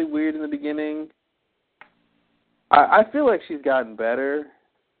was really weird in the beginning. I feel like she's gotten better,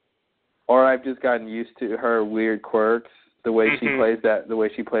 or I've just gotten used to her weird quirks, the way she plays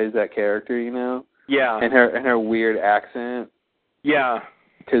that character, Yeah. And her weird accent. Yeah.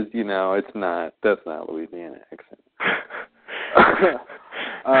 Because that's not Louisiana accent.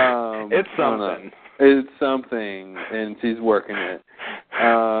 It's something. It's something, and she's working it.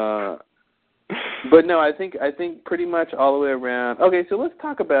 But no, I think pretty much all the way around. Okay, so let's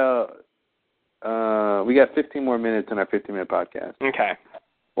talk about. We got 15 more minutes in our 15-minute podcast. Okay.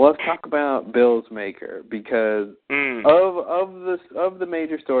 Well, let's talk about Bill's Maker, because of the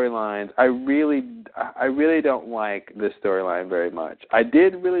major storylines, I really don't like this storyline very much. I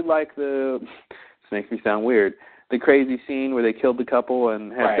did really like this makes me sound weird, the crazy scene where they killed the couple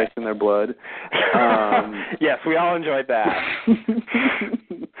and had sex in their blood. Yes, we all enjoyed that.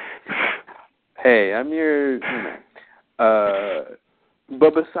 Hey, I'm your,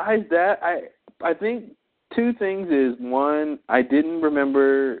 but besides that, I think two things is, one, I didn't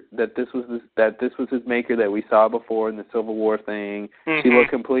remember that this was his Maker that we saw before in the Civil War thing. She looked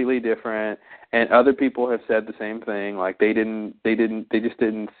completely different, and other people have said the same thing. Like they just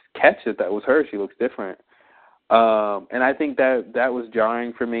didn't catch that was her. She looks different. And I think that was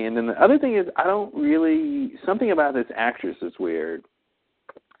jarring for me. And then the other thing is, something about this actress is weird.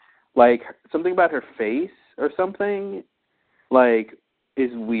 Like something about her face or something, like,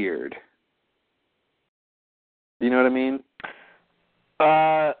 is weird. You know what I mean?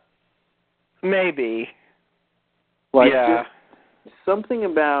 Maybe. Like, just something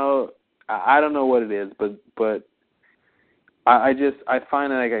about, I don't know what it is, but I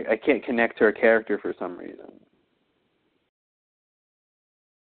find that I can't connect to her character for some reason.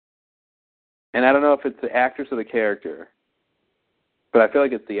 And I don't know if it's the actress or the character, but I feel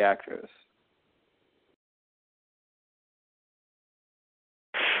like it's the actress.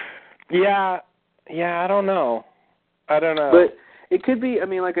 Yeah, I don't know. But it could be, I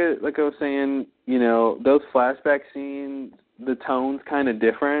mean, like I was saying, those flashback scenes, the tone's kind of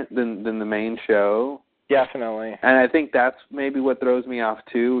different than the main show. Definitely. And I think that's maybe what throws me off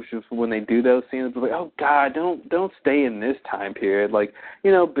too, which is when they do those scenes, it's like, oh God, don't stay in this time period. Like,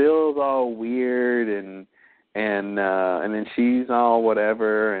 Bill's all weird and then she's all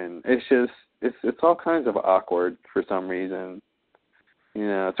whatever, and it's just it's all kinds of awkward for some reason.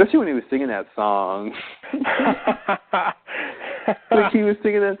 Especially when he was singing that song. Like he was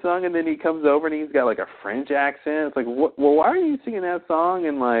singing that song, and then he comes over and he's got like a French accent. It's like, what? Well, why are you singing that song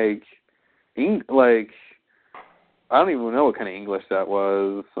in like I don't even know what kind of English that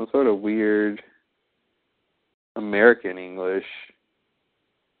was. Some sort of weird American English.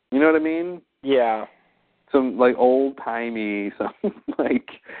 You know what I mean? Yeah. Some like old timey. Some like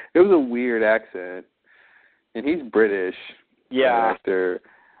it was a weird accent, and he's British. Yeah. Actor.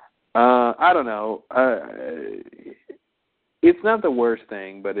 I don't know. It's not the worst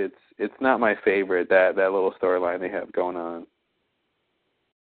thing, but it's not my favorite, that little storyline they have going on.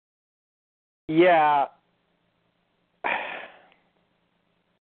 Yeah.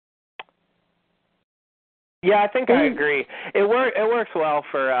 Yeah, I think I agree. It works well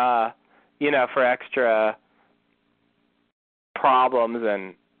for for extra problems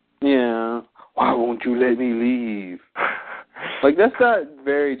and. Yeah. Why won't you let me leave? Like, that's not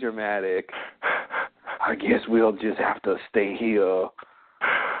very dramatic. I guess we'll just have to stay here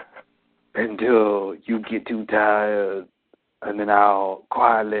until you get too tired, and then I'll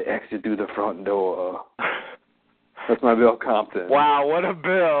quietly exit through the front door. That's my Bill Compton. Wow, what a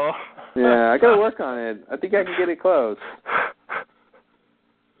bill. Yeah, I gotta work on it. I think I can get it close.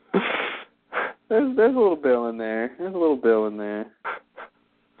 There's a little Bill in there. It's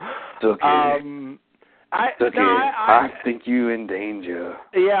okay. I think you in danger.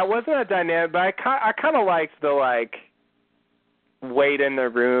 Yeah, it wasn't a dynamic, but I kind of liked the like wait in the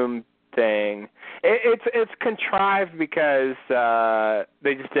room thing. It's contrived because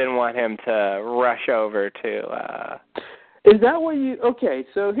they just didn't want him to rush over to. Is that what you? Okay,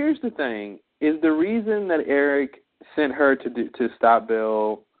 so here's the thing. is the reason that Eric sent her to stop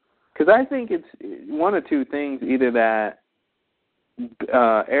Bill, because I think it's one of two things: either that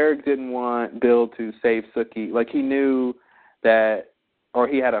Eric didn't want Bill to save Sookie, like he knew that, or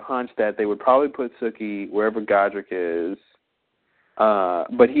he had a hunch that they would probably put Sookie wherever Godric is,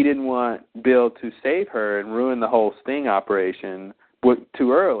 but he didn't want Bill to save her and ruin the whole sting operation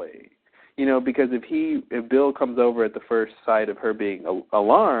too early. You know, because if Bill comes over at the first sight of her being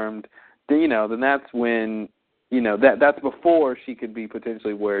alarmed, then that's when, that's before she could be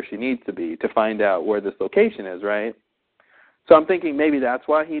potentially where she needs to be to find out where this location is, right? So I'm thinking maybe that's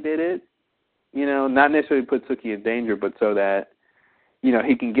why he did it, not necessarily put Sookie in danger, but so that,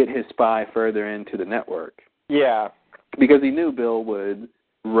 he can get his spy further into the network. Yeah. Because he knew Bill would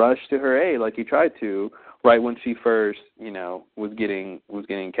rush to her aid like he tried to right when she first, was getting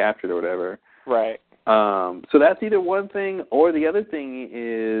captured or whatever. Right. So that's either one thing, or the other thing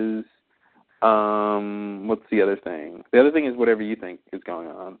is, what's the other thing? The other thing is whatever you think is going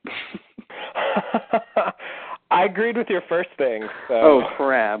on. I agreed with your first thing. So. Oh,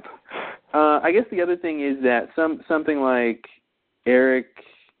 crap. I guess the other thing is that something like Eric...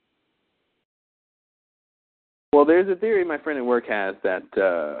 Well, there's a theory my friend at work has that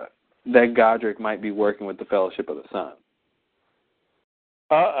Godric might be working with the Fellowship of the Sun.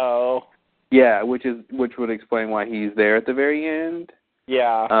 Uh-oh. Yeah, which would explain why he's there at the very end.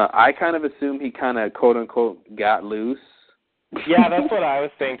 Yeah. I kind of assume he kind of, quote-unquote, got loose. Yeah, that's what I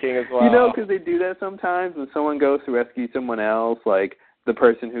was thinking as well. Because they do that sometimes when someone goes to rescue someone else, like the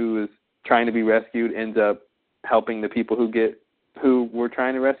person who is trying to be rescued ends up helping the people who were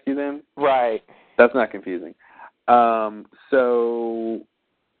trying to rescue them. Right. That's not confusing. So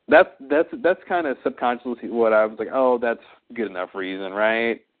that's kind of subconsciously what I was like, oh, that's good enough reason,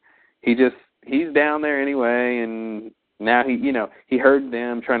 right? He's down there anyway, and now he heard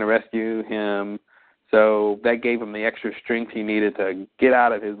them trying to rescue him, so that gave him the extra strength he needed to get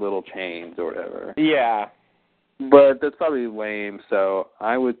out of his little chains or whatever. Yeah. But that's probably lame, so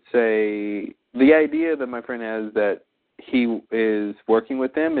I would say the idea that my friend has that he is working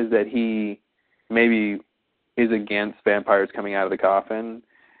with them is that he maybe is against vampires coming out of the coffin,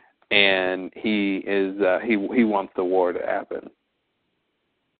 and he he wants the war to happen.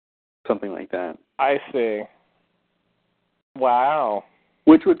 Something like that. I see. Wow.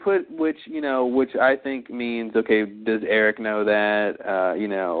 Which I think means, okay, does Eric know that? You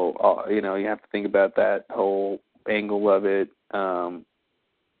have to think about that whole angle of it.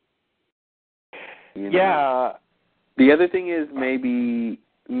 Yeah. The other thing is maybe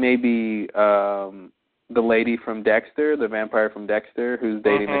the lady from Dexter, the vampire from Dexter, who's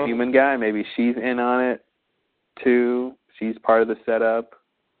dating the human guy, maybe she's in on it too. She's part of the setup.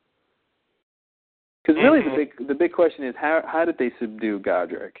 Because really, the big question is how did they subdue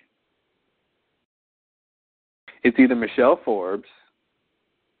Godric? It's either Michelle Forbes,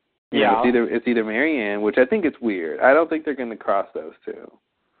 yeah. It's either Marianne, which I think it's weird. I don't think they're going to cross those two,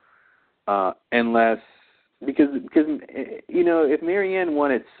 unless because if Marianne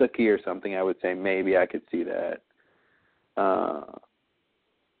wanted Sookie or something, I would say maybe I could see that, but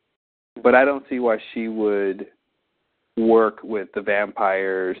I don't see why she would work with the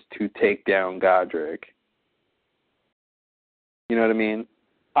vampires to take down Godric. You know what I mean?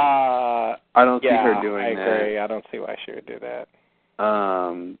 I don't see her doing that. I agree. I don't see why she would do that.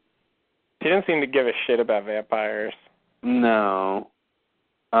 She doesn't seem to give a shit about vampires. No.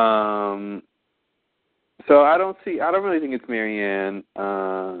 So I don't really think it's Marianne.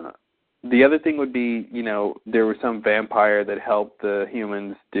 The other thing would be, there was some vampire that helped the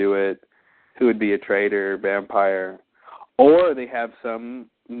humans do it, who would be a traitor vampire. Or they have some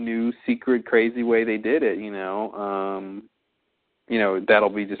new secret crazy way they did it, that'll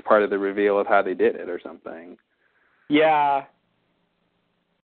be just part of the reveal of how they did it or something. Yeah.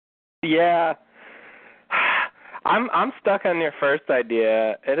 Yeah. I'm stuck on your first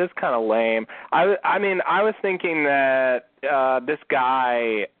idea. It is kind of lame. I was thinking that this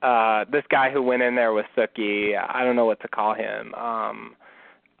guy who went in there with Sookie, I don't know what to call him.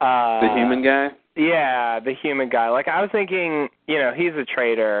 The human guy? Yeah, the human guy. Like, I was thinking, he's a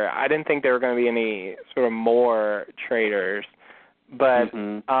traitor. I didn't think there were going to be any sort of more traitors. But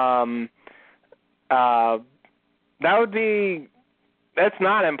that's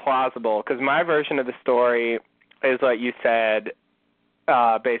not implausible, because my version of the story is what you said.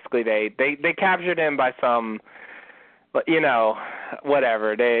 Basically, they captured him by some,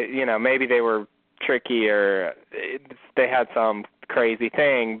 whatever. Maybe they were tricky or they had some crazy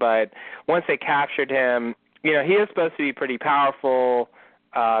thing, but once they captured him, he is supposed to be pretty powerful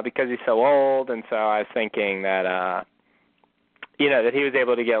because he's so old, and so I was thinking that, that he was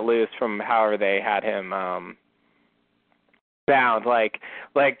able to get loose from however they had him bound, like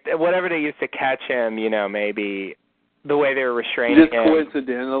whatever they used to catch him, maybe the way they were restraining him. Just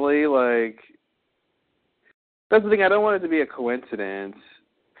coincidentally, like, that's the thing. I don't want it to be a coincidence.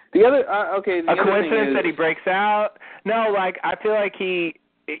 The other, okay. The a coincidence that he breaks out? No, like I feel like he,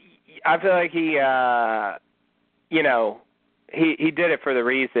 he did it for the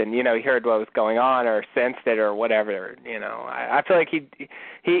reason. He heard what was going on or sensed it or whatever. I feel like he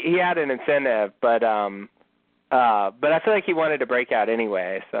had an incentive, but I feel like he wanted to break out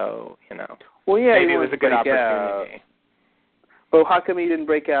anyway. So well, yeah, maybe it was a good opportunity. Out. Well, how come he didn't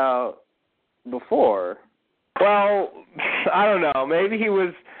break out before? Well, I don't know. Maybe he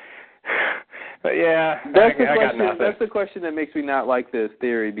was. But yeah, that's the question. I got nothing. That's the question that makes me not like this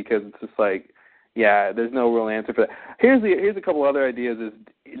theory, because it's just like, yeah, there's no real answer for that. Here's a couple other ideas. Is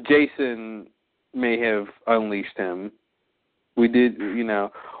Jason may have unleashed him. We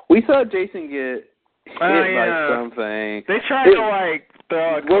saw Jason get hit by something. They tried to like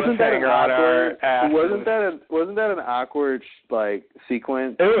throw a cliffhanger on our ass. Wasn't that an awkward like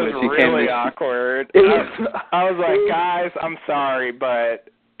sequence? It was really awkward. I was like, guys, I'm sorry, but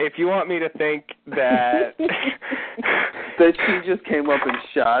if you want me to think that that she just came up and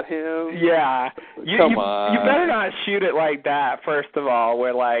shot him, yeah, come on. You better not shoot it like that. First of all,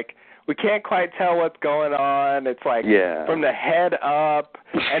 where like we can't quite tell what's going on. It's like from the head up,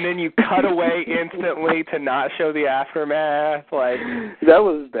 and then you cut away instantly to not show the aftermath. Like that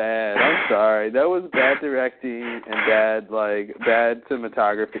was bad. I'm sorry. That was bad directing and bad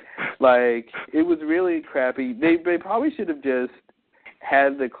cinematography. Like it was really crappy. They probably should have just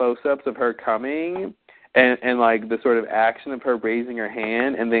had the close-ups of her coming and like the sort of action of her raising her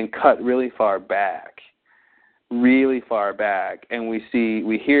hand, and then cut really far back, and we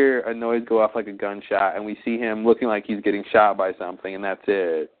hear a noise go off like a gunshot, and we see him looking like he's getting shot by something, and that's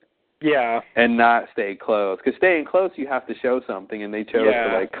it. Yeah. And not stay close, because staying close you have to show something, and they chose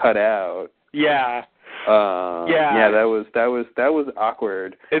to like cut out. Yeah. That was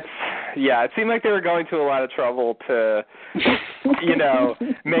awkward. It seemed like they were going to a lot of trouble to,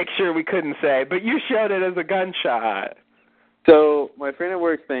 make sure we couldn't say, but you showed it as a gunshot. So my friend at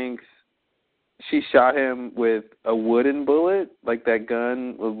work thinks she shot him with a wooden bullet, like that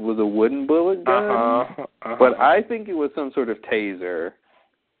gun was a wooden bullet gun. But I think it was some sort of taser,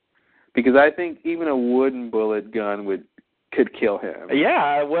 because I think even a wooden bullet gun could kill him.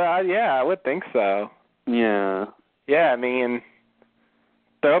 Yeah, well, I would think so. Yeah. Yeah, I mean,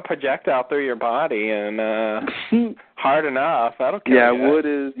 throw a projectile through your body and hard enough. That'll kill you. Wood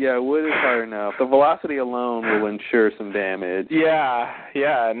is hard enough. The velocity alone will ensure some damage.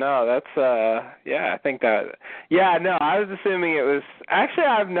 No, that's I think that. Yeah, no, I was assuming it was. Actually,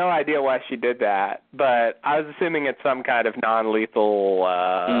 I have no idea why she did that, but I was assuming it's some kind of non-lethal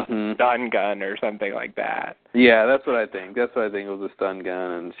stun gun or something like that. Yeah, that's what I think. It was a stun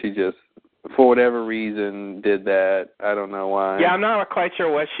gun, and she just, for whatever reason, did that. I don't know why. Yeah, I'm not quite sure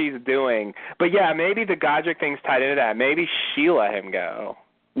what she's doing. But yeah, maybe the Godric thing's tied into that. Maybe she let him go.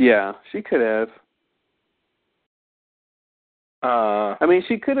 Yeah, she could have. I mean,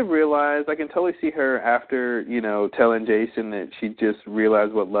 she could have realized. I can totally see her after, telling Jason that she just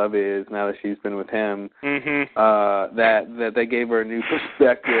realized what love is now that she's been with him. Mm-hmm. That they gave her a new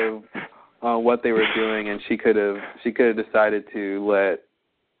perspective on what they were doing, and she could have decided to let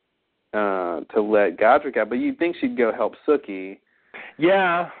Godric out, but you'd think she'd go help Sookie.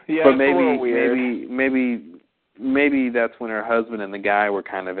 Yeah, but maybe, it's a little weird. maybe that's when her husband and the guy were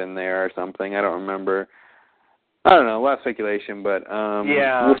kind of in there or something. I don't remember. I don't know. A lot of speculation, but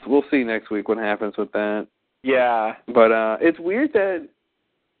we'll see next week what happens with that. Yeah, but it's weird that.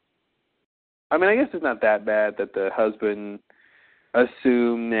 I mean, I guess it's not that bad that the husband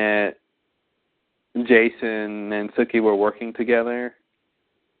assumed that Jason and Sookie were working together.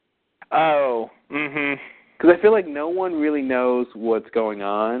 Oh, mhm. Because I feel like no one really knows what's going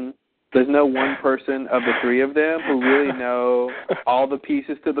on. There's no one person of the three of them who really know all the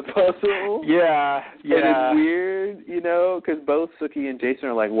pieces to the puzzle. Yeah. And it's weird, because both Sookie and Jason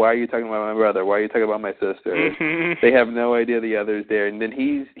are like, why are you talking about my brother? Why are you talking about my sister? Mm-hmm. They have no idea the other's there. And then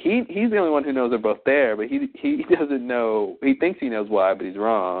he's the only one who knows they're both there, but he doesn't know. He thinks he knows why, but he's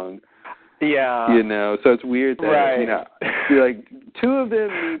wrong. Yeah. So it's weird that, you're like, two of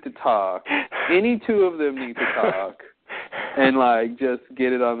them need to talk. Any two of them need to talk and, just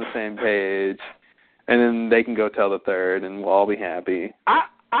get it on the same page. And then they can go tell the third, and we'll all be happy.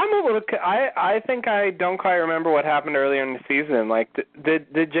 I think I don't quite remember what happened earlier in the season. Like,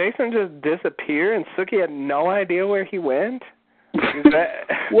 did Jason just disappear and Sookie had no idea where he went?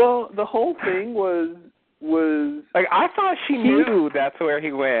 Well, the whole thing was like, I thought she knew that's where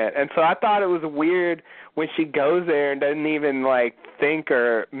he went, and so I thought it was weird when she goes there and doesn't even like think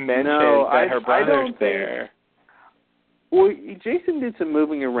or mention that her brother's there. Well, Jason did some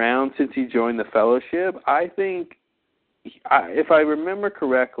moving around since he joined the Fellowship. I think, if I remember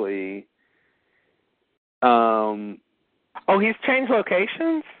correctly, he's changed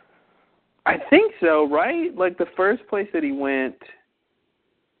locations? I think so, right? Like the first place that he went,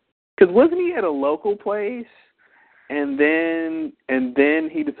 because wasn't he at a local place, and then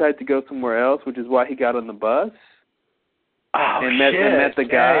he decided to go somewhere else, which is why he got on the bus. And met the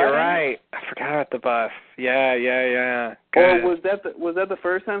guy. Yeah, you're right. I forgot about the bus. Yeah. Good. Or was that the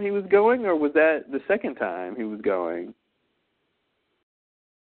first time he was going, or was that the second time he was going?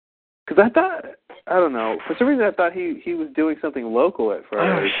 Because I don't know. For some reason, I thought he was doing something local at first.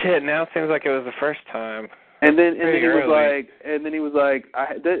 Oh shit! Now it seems like it was the first time. And then he was like,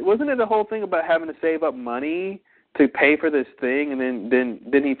 wasn't it the whole thing about having to save up money to pay for this thing, and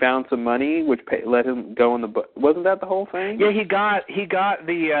then he found some money which let him go on the bus? Wasn't that the whole thing? Yeah, he got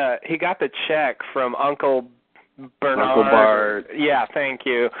the check from Uncle Bernard. Uncle Bart. Yeah, thank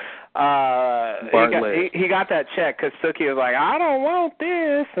you. He got that check because Sookie was like, I don't want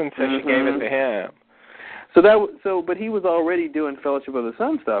this, and so she gave it to him. But he was already doing Fellowship of the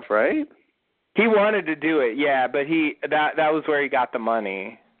Sun stuff, right? He wanted to do it, yeah, but that was where he got the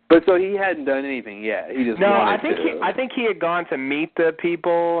money. But so he hadn't done anything yet. He just wanted to. I think he had gone to meet the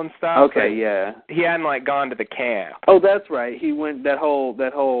people and stuff. Okay, yeah. He hadn't like gone to the camp. Oh, that's right. He went that whole.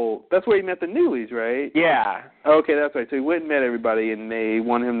 That's where he met the Newlies, right? Yeah. Okay, that's right. So he went and met everybody, and they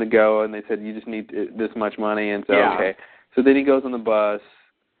wanted him to go, and they said you just need this much money, and so okay. So then he goes on the bus.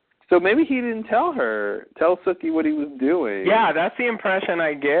 So maybe he didn't tell Sookie what he was doing. Yeah, that's the impression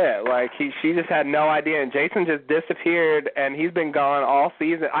I get. Like she just had no idea, and Jason just disappeared, and he's been gone all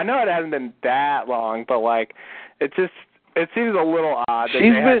season. I know it hasn't been that long, but like it seems a little odd that they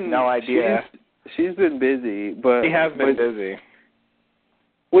had no idea. She's been busy, but she has been busy.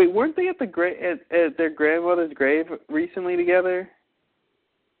 Wait, weren't they at their grandmother's grave recently together?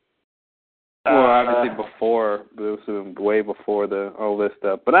 Well, obviously before, but it was way before all this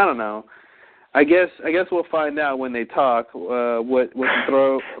stuff. But I don't know. I guess we'll find out when they talk what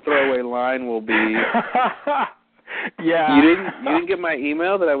the throwaway line will be. Yeah. You didn't get my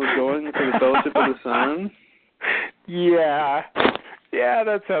email that I was going to the Fellowship of the Sun? Yeah. Yeah,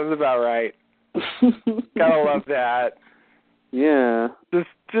 that sounds about right. Gotta love that. Yeah.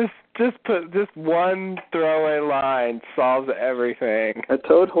 Just one throwaway line solves everything. I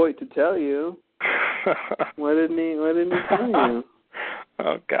told Hoyt to tell you. Why didn't he tell you?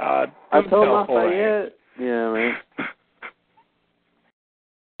 Oh God. I told Lafayette. Yeah, man.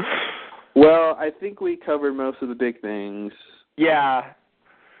 Well, I think we covered most of the big things. Yeah.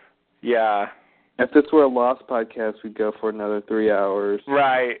 If this were a Lost podcast, we'd go for another 3 hours.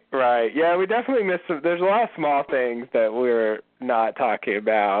 Right. Yeah, we definitely missed some. There's a lot of small things that we're not talking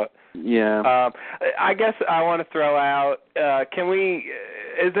about. Yeah. I guess I want to throw out,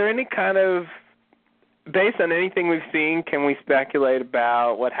 is there any kind of, based on anything we've seen, can we speculate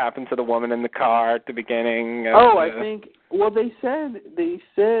about what happened to the woman in the car at the beginning? I think, they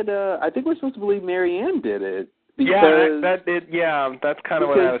said, I think we're supposed to believe Marianne did it. That's kind of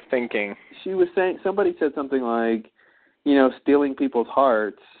what I was thinking. She was saying, somebody said something like, stealing people's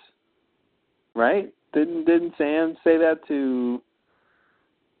hearts, right? Didn't Sam say that to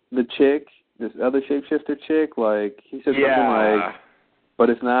the chick, this other shapeshifter chick? Like, he said something like, but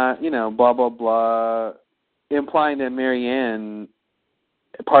it's not, blah, blah, blah, implying that Marianne,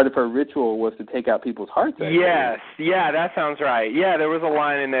 part of her ritual was to take out people's hearts. Yes, that sounds right. Yeah, there was a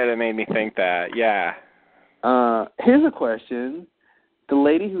line in there that made me think that, yeah. Here's a question. The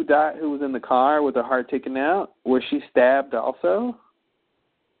lady who died, who was in the car with her heart taken out, was she stabbed also?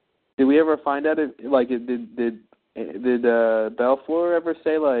 Did we ever find out did Belfleur ever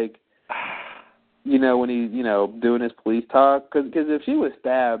say, like, when he, doing his police talk? Because if she was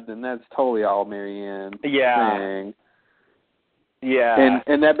stabbed, then that's totally all Marianne thing. Yeah.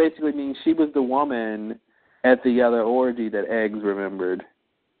 And that basically means she was the woman at the other orgy that Eggs remembered.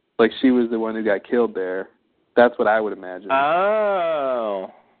 Like, she was the one who got killed there. That's what I would imagine.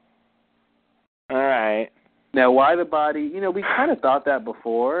 Oh. All right. Now, why the body? We kind of thought that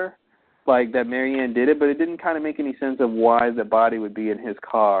before, like that Marianne did it, but it didn't kind of make any sense of why the body would be in his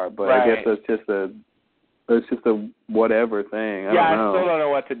car. But I guess that's just a whatever thing. I don't know. I still don't know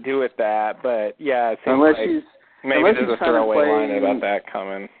what to do with that, but yeah, it seems unless there's a throwaway line about that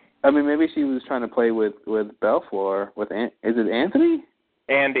coming. I mean, maybe she was trying to play with Belfleur. Is it Anthony?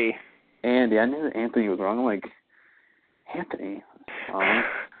 Andy. I knew that Anthony was wrong. I'm like, Anthony?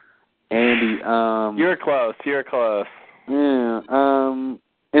 Andy. You're close. Yeah.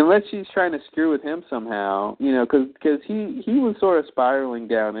 Unless she's trying to screw with him somehow, because he was sort of spiraling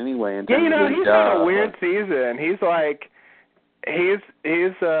down anyway. In terms of he's had a weird season. He's like, he's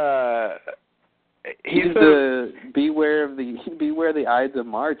the beware the Ides of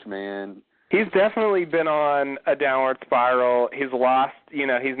March, man. He's definitely been on a downward spiral. He's lost,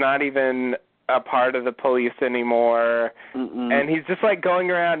 he's not even a part of the police anymore. And he's just like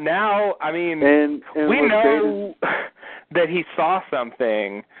going around now. I mean, and we know that he saw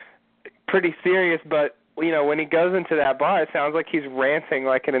something pretty serious, but when he goes into that bar, it sounds like he's ranting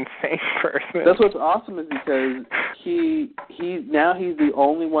like an insane person. That's what's awesome is because he's the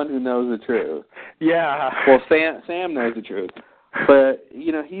only one who knows the truth. Yeah. Well, Sam knows the truth. But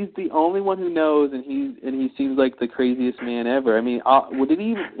he's the only one who knows, and he seems like the craziest man ever. I mean,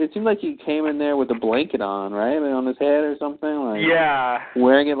 it seemed like he came in there with a blanket on, right? I mean, on his head or something, like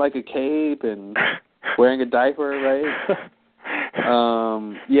wearing it like a cape and wearing a diaper, right?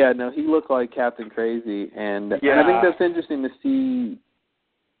 He looked like Captain Crazy, and I think that's interesting to see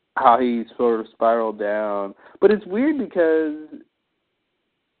how he sort of spiraled down. But it's weird because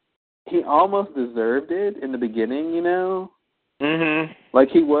he almost deserved it in the beginning, Mhm. Like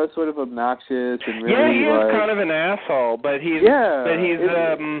he was sort of obnoxious and really he is kind of an asshole, but he's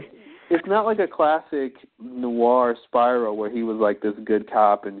it's not like a classic noir spiral where he was like this good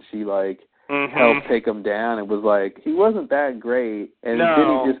cop and she helped take him down. It was like he wasn't that great, and then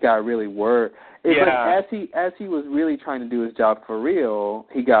he just got really worse. It's like as he was really trying to do his job for real,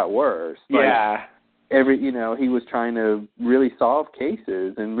 he got worse. He was trying to really solve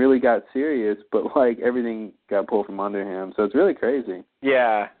cases and really got serious, but everything got pulled from under him. So it's really crazy.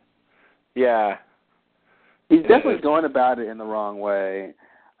 Yeah. He's definitely going about it in the wrong way.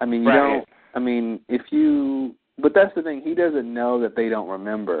 I mean, but that's the thing. He doesn't know that they don't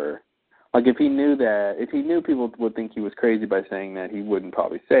remember. Like if he knew people would think he was crazy by saying that, he wouldn't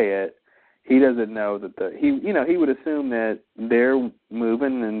probably say it. He doesn't know that he would assume that they're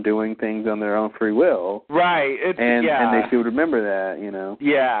moving and doing things on their own free will. Right. And they should remember that,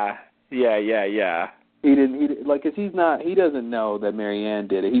 Yeah. He doesn't know that Marianne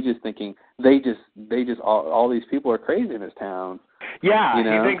did it. He's just thinking they just all these people are crazy in this town. Yeah, he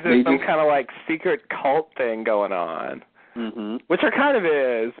thinks there's some kind of secret cult thing going on. Mm-hmm. Which there kind of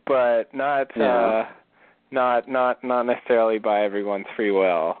is, but not necessarily by everyone's free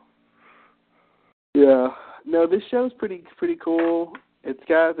will. Yeah. No, this show's pretty cool. It's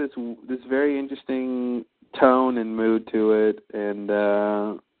got this very interesting tone and mood to it, and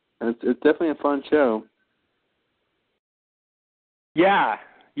it's definitely a fun show. Yeah.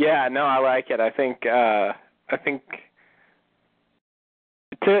 No, I like it. I think to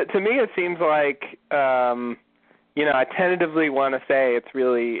me it seems like I tentatively want to say it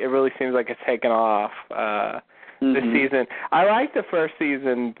really seems like it's taken off this season. I liked the first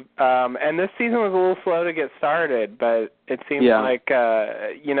season, and this season was a little slow to get started, but it seems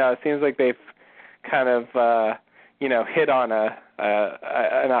it seems like they've kind of hit on a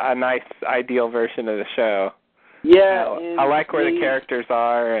nice ideal version of the show. Yeah, I like where the characters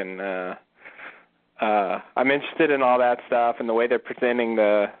are, and I'm interested in all that stuff and the way they're presenting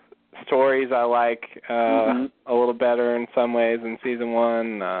the stories. I like a little better in some ways in season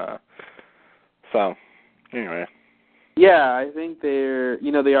one. So anyway. Yeah, I think they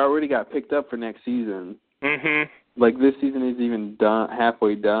already got picked up for next season. Mhm. Like this season is even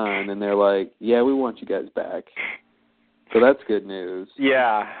halfway done, and they're like, "Yeah, we want you guys back." So that's good news.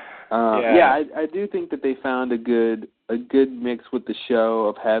 Yeah. I do think that they found a good mix with the show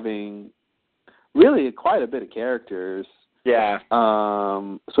of having really quite a bit of characters. Yeah.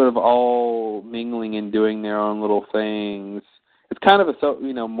 Sort of all mingling and doing their own little things. It's kind of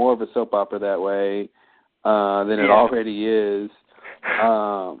more of a soap opera that way than it already is.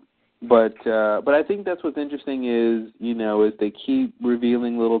 But I think that's what's interesting is they keep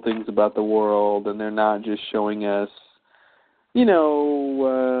revealing little things about the world, and they're not just showing us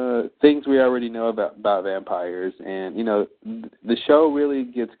things we already know about vampires. And the show really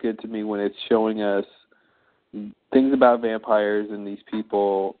gets good to me when it's showing us things about vampires and these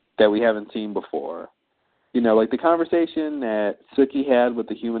people that we haven't seen before. Like the conversation that Sookie had with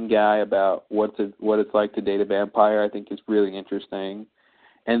the human guy about what it's like to date a vampire, I think is really interesting.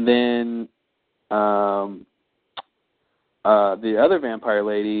 And then the other vampire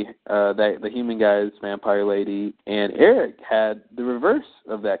lady, the human guy's vampire lady, and Eric had the reverse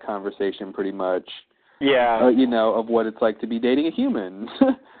of that conversation pretty much. Yeah. Of what it's like to be dating a human.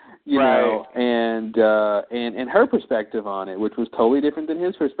 Right. And her perspective on it, which was totally different than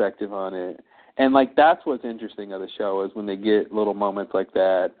his perspective on it. And like that's what's interesting of the show is when they get little moments like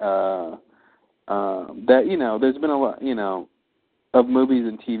that. That there's been a lot of movies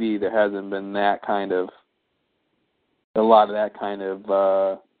and TV. There hasn't been that kind of a lot of that kind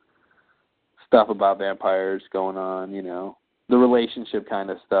of stuff about vampires going on. The relationship kind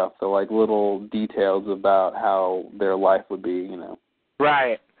of stuff. The like little details about how their life would be.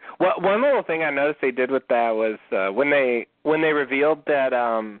 Right. Well, one little thing I noticed they did with that was when they revealed that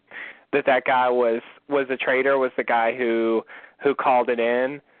that guy was a traitor, was the guy who called it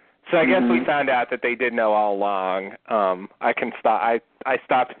in. So I guess we found out that they did know all along. I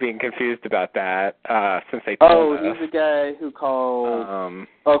stopped being confused about that since they told us. Oh, he's the guy who called.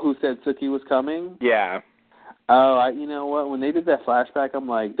 Who said Sookie was coming? Yeah. Oh, you know what? When they did that flashback, I'm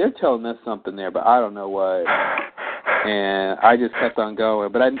like, they're telling us something there, but I don't know what. And I just kept on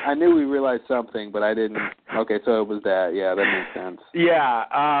going. But I knew we realized something, but I didn't. Okay, so it was that. Yeah, that makes sense. Yeah.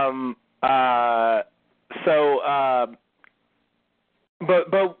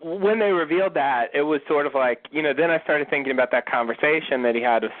 But when they revealed that, it was sort of like, then I started thinking about that conversation that he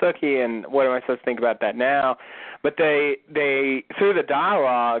had with Sookie, and what am I supposed to think about that now? But they through the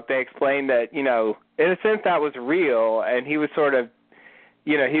dialogue, they explained that, in a sense that was real, and he was sort of,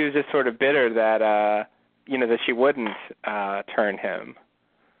 he was just sort of bitter that, that she wouldn't turn him.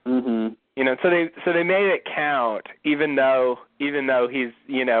 Mhm. So they made it count, even though he's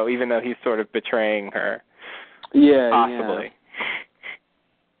sort of betraying her. Yeah, possibly. Yeah.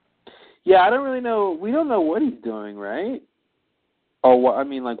 Yeah, I don't really know. We don't know what he's doing, right? Or why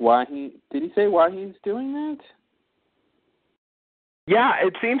did he say why he's doing that? Yeah,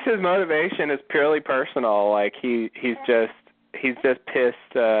 it seems his motivation is purely personal. Like he's just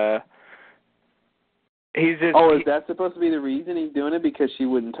pissed. Is that supposed to be the reason he's doing it, because she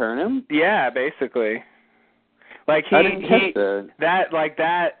wouldn't turn him? Yeah, basically. Like I didn't catch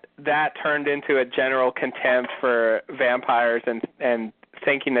that turned into a general contempt for vampires and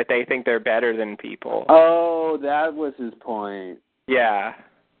thinking that they think they're better than people. Oh, that was his point. Yeah.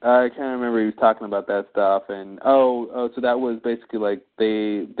 I can't remember, he was talking about that stuff, and so that was basically like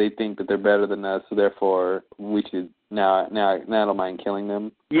they think that they're better than us, so therefore we should now I don't mind killing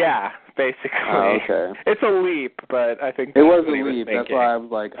them. Yeah, basically. Oh, okay. It's a leap, but I think it was a leap. That's why I was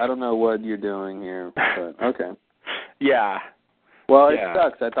like, I don't know what you're doing here, but okay. Yeah. Well, it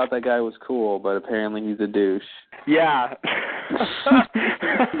sucks. I thought that guy was cool, but apparently he's a douche. Yeah.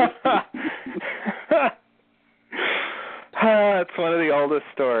 It's one of the oldest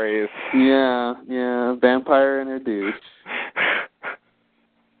stories. Yeah, vampire and a douche.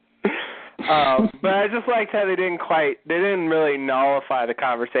 But I just liked how they didn't really nullify the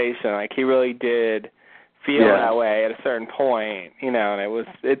conversation. Like he really did feel that way at a certain point, and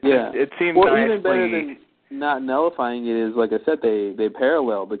it seemed nicely. Even better than not nullifying it is, like I said, they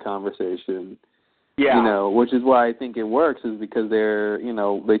paralleled the conversation. Yeah. Which is why I think it works, is because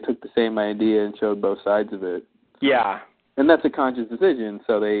they took the same idea and showed both sides of it. Yeah. And that's a conscious decision,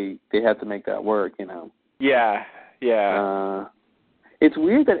 so they had to make that work, Yeah, yeah. It's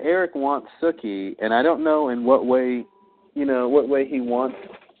weird that Eric wants Sookie, and I don't know in what way he wants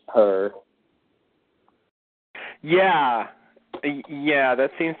her. Yeah. Yeah,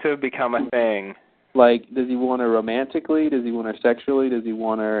 that seems to have become a thing. Like, does he want her romantically? Does he want her sexually? Does he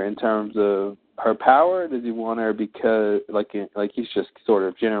want her in terms of her power? Does he want her because, like he's just sort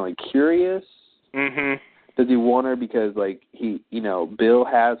of generally curious? Mhm. Does he want her because, like, Bill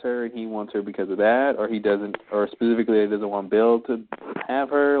has her and he wants her because of that, or he doesn't, or specifically he doesn't want Bill to have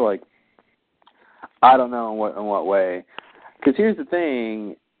her? Like, I don't know in what way. Because here's the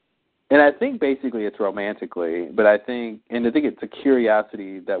thing, and I think basically it's romantically, but I think it's a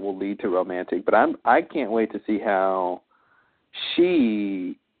curiosity that will lead to romantic. But I can't wait to see how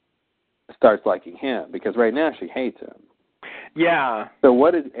she starts liking him, because right now she hates him. Yeah. So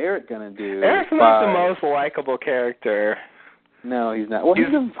what is Eric going to do? Eric's not the most likable character. No, he's not. Well,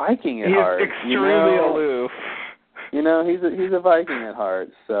 he's a Viking at heart. He's extremely aloof. He's a Viking at heart.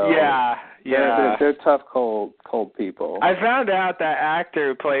 So yeah. They're tough, cold people. I found out that actor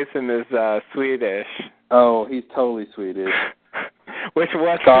who plays him is Swedish. Oh, he's totally Swedish. Which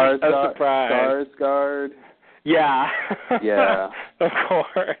wasn't a surprise. Skarsgård. Yeah. Yeah. Of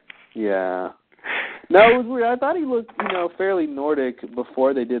course. Yeah. No, it was weird. I thought he looked, fairly Nordic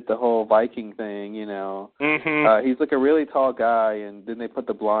before they did the whole Viking thing, Mhm. He's like a really tall guy, and then they put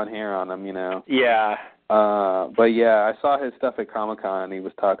the blonde hair on him, Yeah. But yeah, I saw his stuff at Comic-Con, and he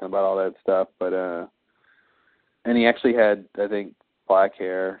was talking about all that stuff, but and he actually had, I think, black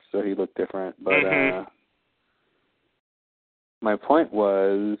hair, so he looked different, but my point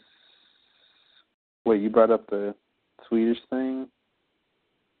was, wait, you brought up the Swedish thing?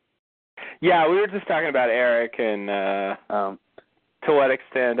 Yeah, we were just talking about Eric and to what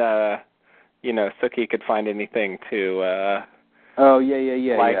extent Sookie could find anything to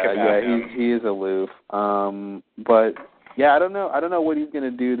like about him. He is aloof. But yeah, I don't know what he's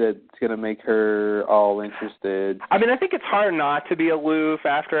gonna do that's gonna make her all interested. I mean, I think it's hard not to be aloof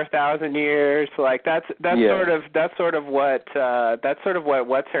after 1,000 years. Like that's sort of what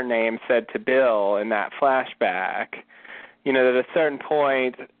what's her name said to Bill in that flashback. That at a certain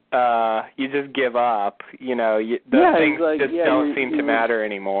point, you just give up. Things don't seem to matter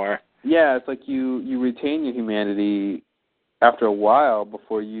anymore. Yeah, it's like you retain your humanity after a while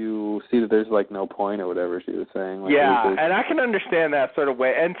before you see that there's no point or whatever she was saying. And I can understand that sort of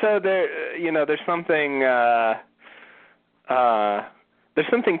way. And so there's something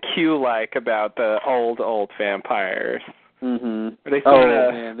Q-like about the old vampires. Mhm.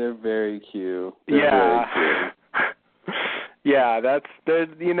 Man, they're very cute. Very cute. Yeah,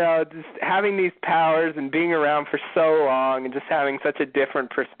 just having these powers and being around for so long and just having such a different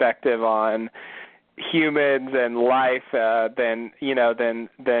perspective on humans and life than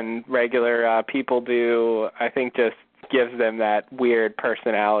regular people do, I think just gives them that weird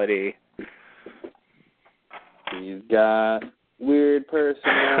personality. He's got weird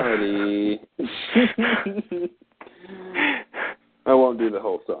personality. I won't do the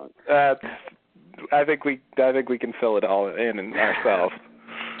whole song. I think we can fill it all in ourselves.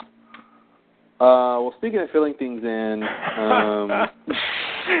 Well, speaking of filling things in,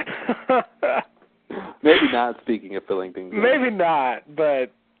 maybe not speaking of filling things in. Maybe not,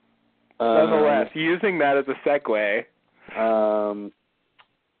 but nonetheless, using that as a segue.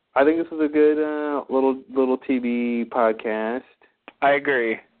 I think this was a good little TV podcast. I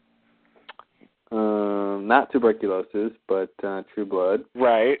agree. Not tuberculosis, but True Blood.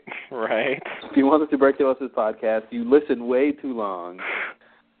 Right. If you want the tuberculosis podcast, you listened way too long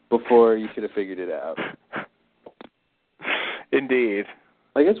before you should have figured it out. Indeed.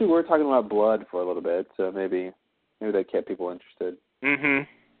 I guess we were talking about blood for a little bit, so maybe that kept people interested. Mhm.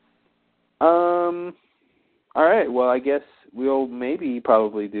 All right. Well, I guess we'll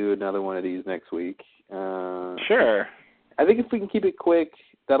probably do another one of these next week. Sure. I think if we can keep it quick,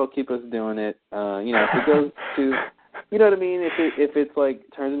 that'll keep us doing it. If it goes to, you know what I mean? If it's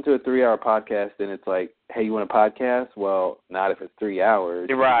turns into a 3-hour podcast, then it's like, hey, you want a podcast? Well, not if it's 3 hours.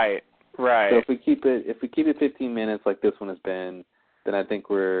 Right. So if we keep it 15 minutes like this one has been, then I think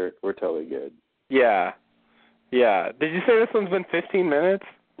we're totally good. Yeah. Did you say this one's been 15 minutes?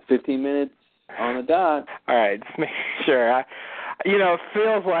 15 minutes on the dot. All right, just make sure. It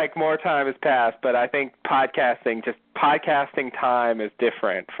feels like more time has passed, but I think podcasting time is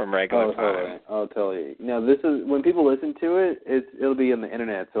different from regular time. I'll tell you. This is when people listen to it. It'll be on the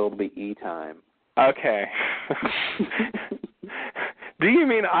internet, so it'll be e-time. Okay. Do you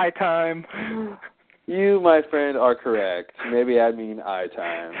mean I-time? You, my friend, are correct. Maybe I mean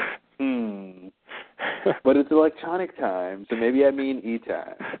I-time. But it's electronic time, so maybe I mean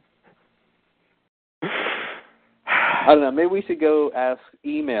e-time. I don't know. Maybe we should go ask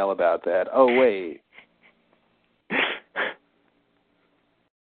email about that. Oh, wait.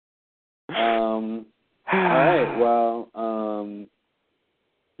 All right. Well,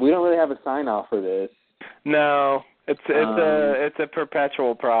 we don't really have a sign-off for this. No. It's a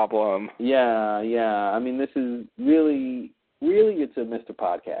perpetual problem. Yeah. I mean, this is really it's a Mr.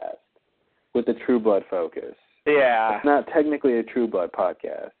 Podcast with a True Blood focus. Yeah. It's not technically a True Blood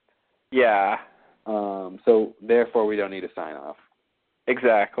podcast. Yeah. So therefore we don't need a sign off.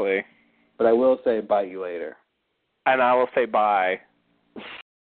 Exactly. But I will say bite you later. And I will say bye.